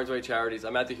Chris with Jordan's Way Charities.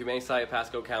 I'm at the Humane Society of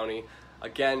Pasco County.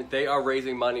 Again, they are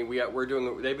raising money. They've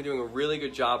been doing a really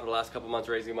good job for the last couple months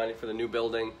raising money for the new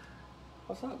building.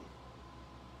 What's up?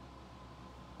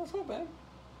 What's up, man?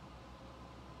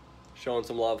 Showing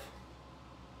some love.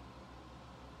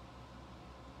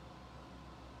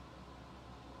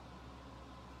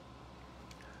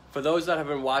 For those that have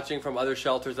been watching from other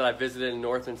shelters that I visited in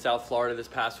North and South Florida this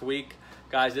past week,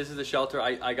 guys, this is the shelter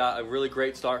I got a really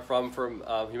great start from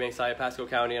Humane Society of Pasco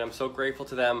County, and I'm so grateful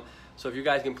to them. So if you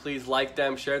guys can please like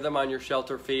them, share them on your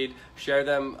shelter feed, share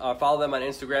them, follow them on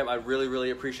Instagram. I really, really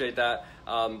appreciate that.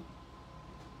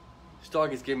 This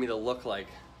dog is giving me the look like,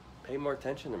 pay more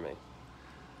attention to me.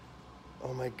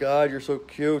 Oh my God, you're so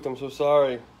cute. I'm so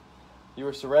sorry. You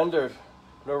were surrendered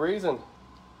for no reason.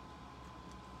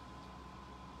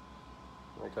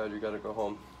 Oh my God, you gotta go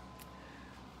home.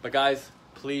 But guys,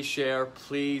 please share,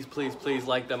 please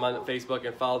like them on Facebook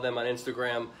and follow them on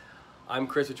Instagram. I'm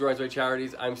Chris with Jordan's Way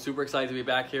Charities. I'm super excited to be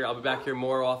back here. I'll be back here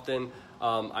more often.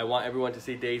 I want everyone to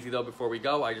see Daisy though before we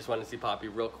go. I just want to see Poppy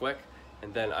real quick,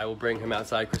 and then I will bring him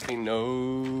outside. Christine,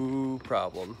 no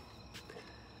problem.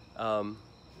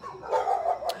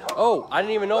 Oh, I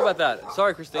didn't even know about that.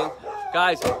 Sorry, Christine.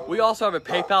 Guys, we also have a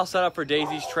PayPal set up for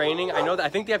Daisy's training. I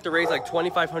think they have to raise like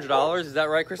 $2,500. Is that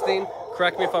right, Christine?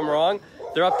 Correct me if I'm wrong.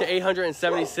 They're up to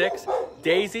 $876.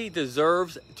 Daisy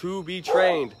deserves to be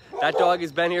trained. That dog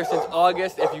has been here since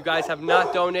August. If you guys have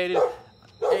not donated,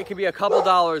 it can be a couple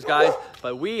dollars, guys,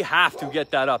 but we have to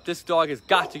get that up. This dog has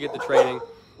got to get the training.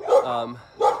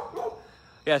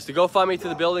 Yes, the GoFundMe to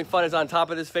the building fund is on top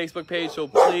of this Facebook page, so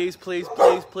please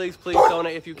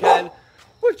donate if you can.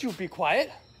 Would you be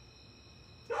quiet?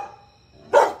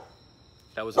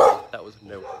 That was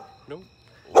no.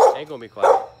 Ain't gonna be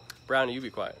quiet. Brownie, you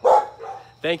be quiet.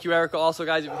 Thank you, Erica. Also,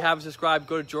 guys, if you haven't subscribed,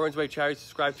 go to Jordan's Way Charities,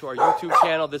 subscribe to our YouTube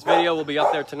channel. This video will be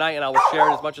up there tonight, and I will share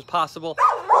it as much as possible.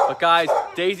 But guys,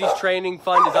 Daisy's training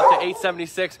fund is up to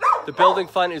 $876. The building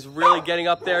fund is really getting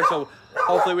up there, so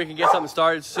hopefully we can get something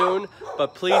started soon.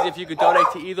 But please, if you could donate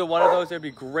to either one of those, it'd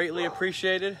be greatly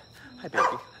appreciated. Hi,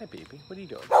 baby. Hi, baby. What are you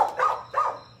doing?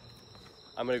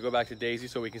 I'm going to go back to Daisy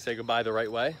so we can say goodbye the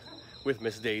right way with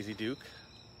Miss Daisy Duke.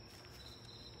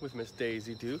 With Miss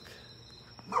Daisy Duke.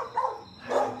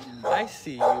 I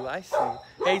see you. I see you.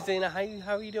 Hey, Zayna,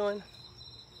 how are you doing?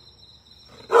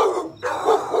 Oh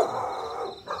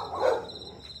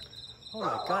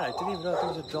my God, I didn't even know there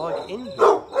was a dog in here.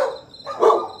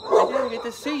 I didn't even get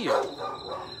to see you.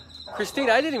 Christine,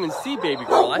 I didn't even see baby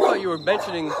girl. I thought you were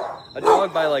mentioning a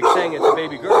dog by like saying it's a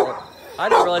baby girl. I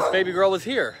didn't realize baby girl was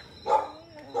here.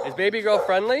 Is baby girl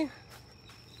friendly?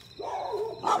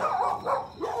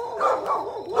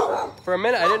 For a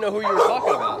minute, I didn't know who you were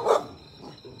talking about.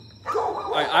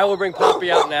 All right, I will bring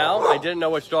Poppy out now. I didn't know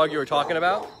which dog you were talking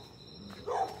about.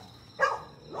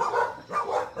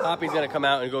 Poppy's gonna come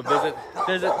out and go visit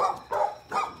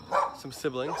some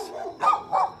siblings.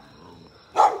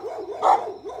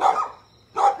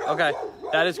 Okay,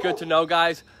 that is good to know,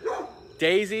 guys.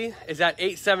 Daisy is at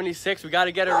 $876. We got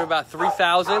to get her to about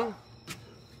 $3,000.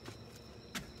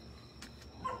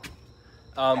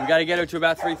 We got to get her to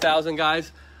about $3,000,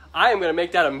 guys. I am going to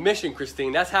make that a mission,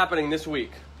 Christine. That's happening this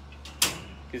week.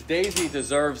 Because Daisy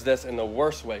deserves this in the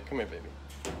worst way. Come here, baby.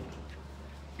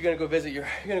 You're going to go visit She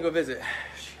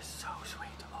is so sweet.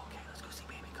 Okay, let's go see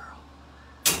baby girl.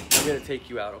 I'm going to take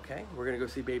you out, okay? We're going to go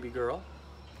see baby girl.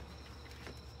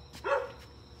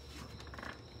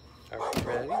 All right, you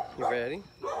ready? You ready?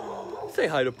 Say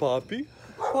hi to Poppy.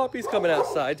 Poppy's coming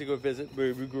outside to go visit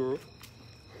baby girl.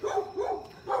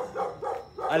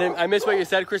 I missed what you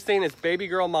said, Christine. It's baby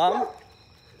girl mom?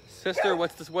 Sister,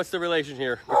 what's the relation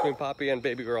here between Poppy and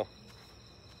baby girl?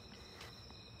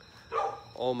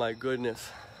 Oh my goodness.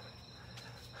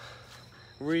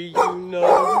 Reunion.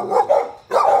 Let's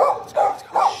go.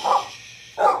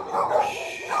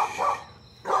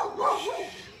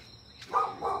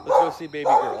 Let's go see baby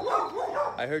girl.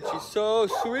 I heard she's so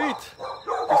sweet.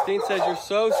 Christine says you're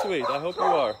so sweet. I hope you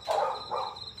are.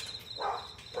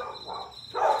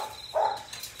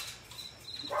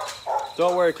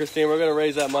 Don't worry, Christine. We're going to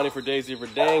raise that money for Daisy for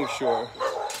dang sure.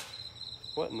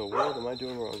 What what in the world am I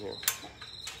doing wrong here?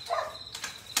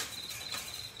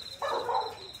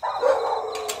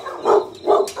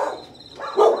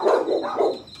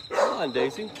 Come on,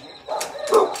 Daisy.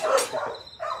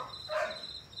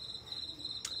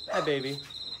 Hi, baby.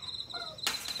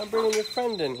 I'm bringing your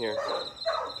friend in here.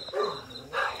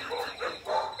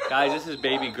 Guys, this is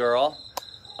baby girl.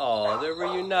 Oh, they're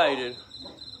reunited.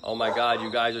 Oh my God, you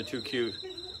guys are too cute.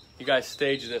 You guys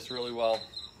staged this really well.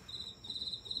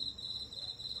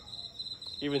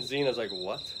 Even Zena's like,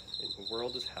 what in the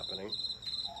world is happening?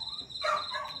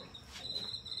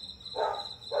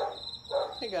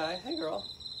 Hey guy, hey girl.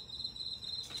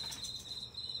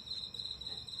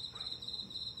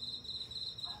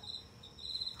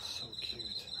 So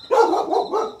cute.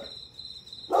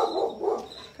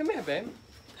 Come here, babe.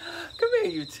 Come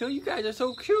here, you two. You guys are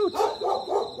so cute.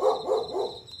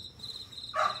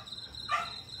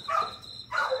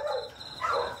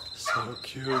 So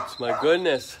cute. My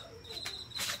goodness.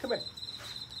 Come here.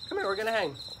 Come here. We're going to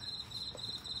hang.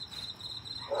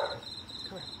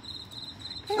 Come here.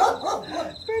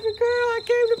 Baby girl, I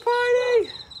came to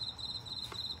party.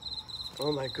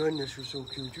 Oh my goodness, you're so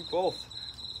cute. You both.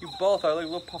 You both are like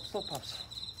little pups, little pups.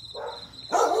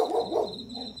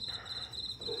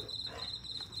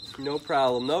 No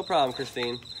problem,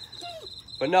 Christine.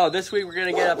 But no, this week we're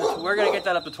gonna get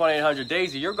that up to 2,800.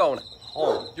 Daisy, you're going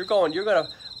home.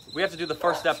 We have to do the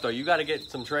first step though. You got to get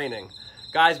some training,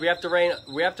 guys. We have to raise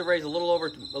a little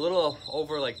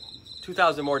over like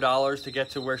 $2,000 more to get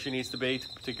to where she needs to be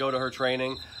to go to her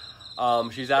training.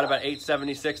 She's at about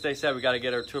 876. They said we got to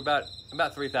get her to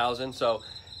about 3,000. So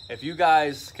if you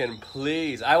guys can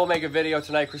please, I will make a video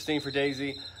tonight, Christine, for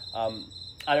Daisy.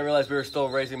 I didn't realize we were still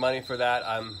raising money for that.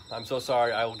 I'm so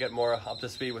sorry. I will get more up to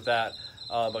speed with that.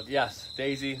 But yes,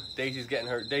 Daisy's getting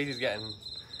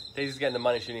the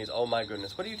money she needs. Oh my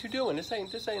goodness. What are you two doing? This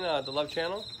ain't the Love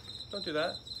Channel. Don't do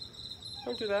that.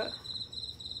 Don't do that.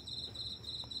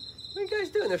 What are you guys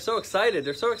doing? They're so excited.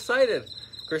 They're so excited.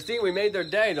 Christine, we made their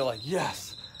day. They're like,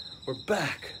 yes, we're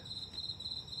back.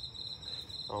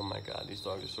 Oh my God, these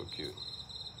dogs are so cute.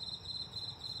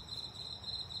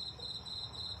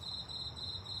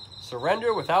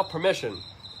 Surrender without permission.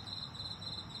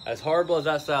 As horrible as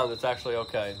that sounds, it's actually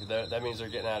okay. That means they're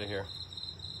getting out of here.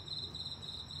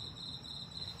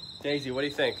 Daisy, what do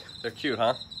you think? They're cute,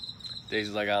 huh?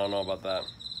 Daisy's like, I don't know about that.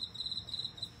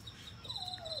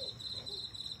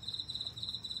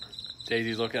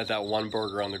 Daisy's looking at that one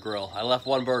burger on the grill. I left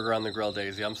one burger on the grill,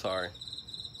 Daisy. I'm sorry.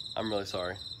 I'm really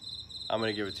sorry. I'm going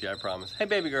to give it to you, I promise. Hey,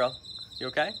 baby girl. You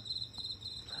okay?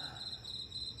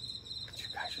 You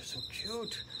guys are so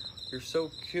cute. You're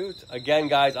so cute. Again,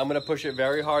 guys, I'm going to push it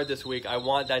very hard this week. I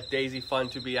want that Daisy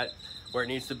fund to be at where it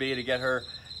needs to be to get her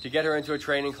into a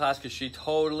training class because she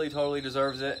totally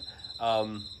deserves it.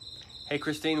 Hey,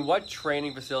 Christine, what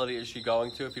training facility is she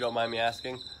going to, if you don't mind me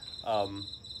asking?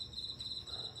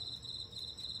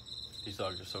 These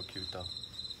dogs are so cute, though.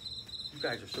 You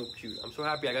guys are so cute. I'm so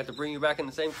happy I got to bring you back in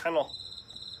the same kennel.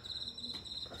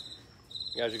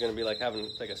 You guys are going to be like having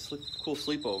like a cool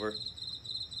sleepover.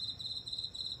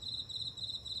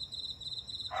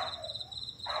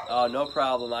 Oh, no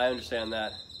problem. I understand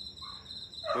that.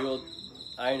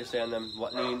 I understand them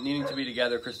needing to be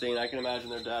together, Christine. I can imagine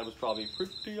their dad was probably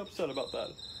pretty upset about that.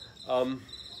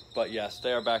 But yes,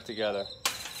 they are back together,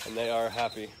 and they are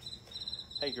happy.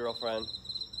 Hey, girlfriend.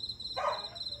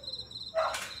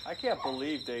 I can't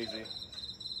believe Daisy.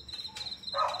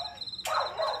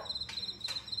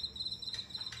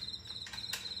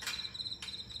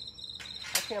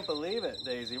 I can't believe it,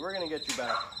 Daisy. We're going to get you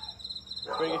back.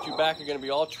 We're going to get you back. You're going to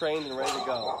be all trained and ready to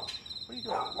go. What are you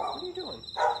doing? What are you doing?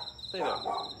 Stay there.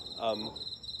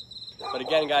 But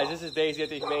again, guys, this is Daisy at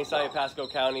the Humane Society of Pasco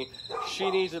County. She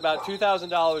needs about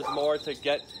 $2,000 more to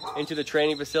get into the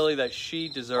training facility that she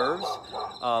deserves.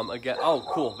 Again, oh,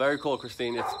 cool. Very cool,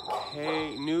 Christine. It's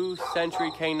New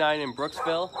Century K9 in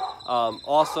Brooksville.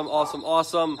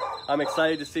 Awesome. I'm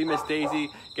excited to see Miss Daisy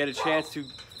get a chance to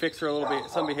fix her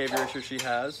some behavior issues she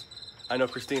has. I know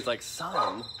Christine's like,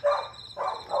 some.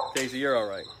 Daisy, you're all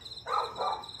right.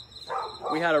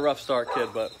 We had a rough start, kid,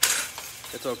 but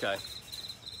it's okay.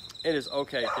 It is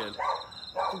okay, kid.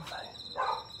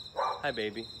 Hi,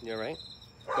 baby. You all right?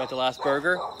 You want the last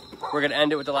burger? We're going to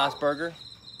end it with the last burger.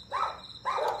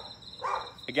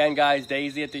 Again, guys,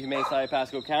 Daisy at the Humane Society of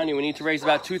Pasco County. We need to raise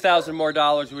about $2,000 more,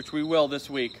 which we will this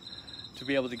week, to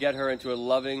be able to get her into a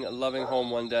loving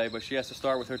home one day. But she has to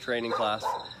start with her training class.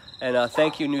 And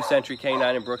thank you, New Century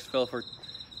K9 in Brooksville, for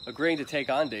agreeing to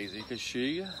take on Daisy, because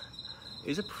she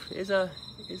is a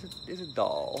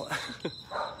doll.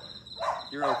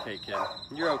 You're okay, kid.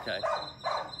 You're okay.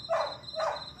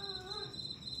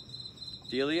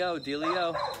 Dealio,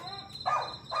 Dealio.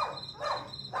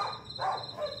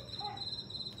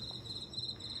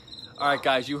 All right,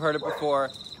 guys, you heard it before.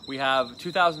 We have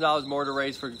 $2,000 more to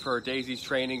raise for Daisy's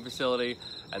training facility,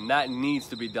 and that needs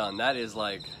to be done. That is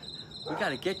like, we got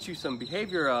to get you some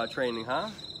behavior training, huh?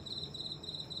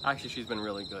 Actually, she's been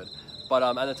really good. But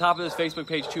at the top of this Facebook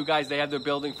page too, guys, they have their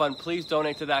building fund. Please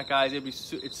donate to that, guys.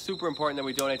 It's super important that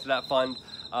we donate to that fund.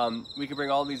 We can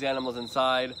bring all these animals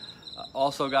inside.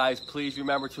 Also, guys, please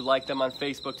remember to like them on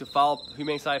Facebook, to follow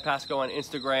Humane Society Pasco on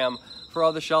Instagram. For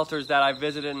all the shelters that I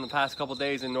visited in the past couple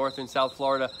days in North and South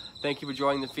Florida, thank you for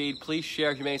joining the feed. Please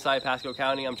share Humane Society Pasco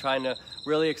County. I'm trying to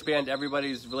really expand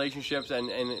everybody's relationships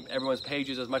and everyone's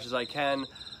pages as much as I can.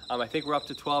 I think we're up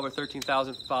to 12 or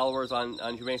 13,000 followers on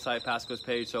Humane Society Pasco's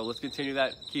page, so let's continue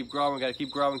that. Keep growing. We've got to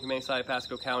keep growing Humane Society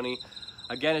Pasco County.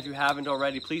 Again, if you haven't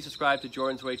already, please subscribe to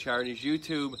Jordan's Way Charities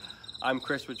YouTube. I'm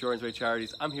Chris with Jordan's Way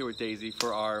Charities. I'm here with Daisy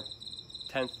for our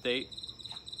 10th date.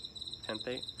 10th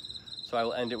date? So I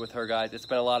will end it with her, guys. It's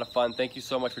been a lot of fun. Thank you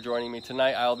so much for joining me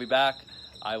tonight. I will be back.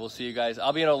 I will see you guys.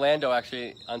 I'll be in Orlando,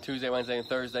 actually, on Tuesday, Wednesday, and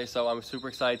Thursday, so I'm super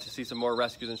excited to see some more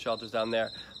rescues and shelters down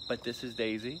there. But this is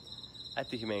Daisy at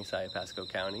the Humane Society Pasco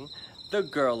County, the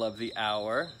girl of the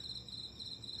hour.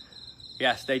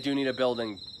 Yes, they do need a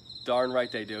building. Darn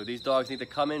right they do. These dogs need to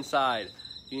come inside.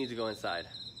 You need to go inside.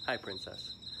 Hi,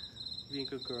 princess. You being a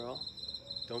good girl?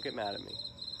 Don't get mad at me.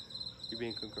 You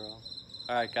being a good girl?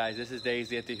 All right, guys, this is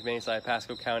Daisy at the Humane Society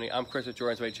Pasco County. I'm Chris with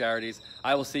Jordan's Way Charities.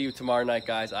 I will see you tomorrow night,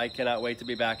 guys. I cannot wait to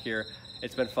be back here.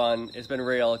 It's been fun. It's been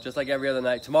real, just like every other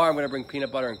night. Tomorrow I'm going to bring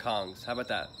peanut butter and Kongs. How about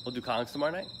that? We'll do Kongs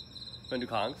tomorrow night? You want to do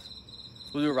Kongs?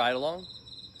 We'll do a ride-along?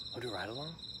 We'll do a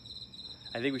ride-along?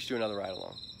 I think we should do another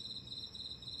ride-along.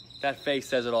 That face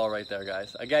says it all right there,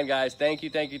 guys. Again, guys, thank you,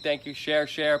 thank you, thank you. Share,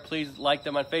 share. Please like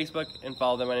them on Facebook and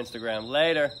follow them on Instagram.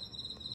 Later.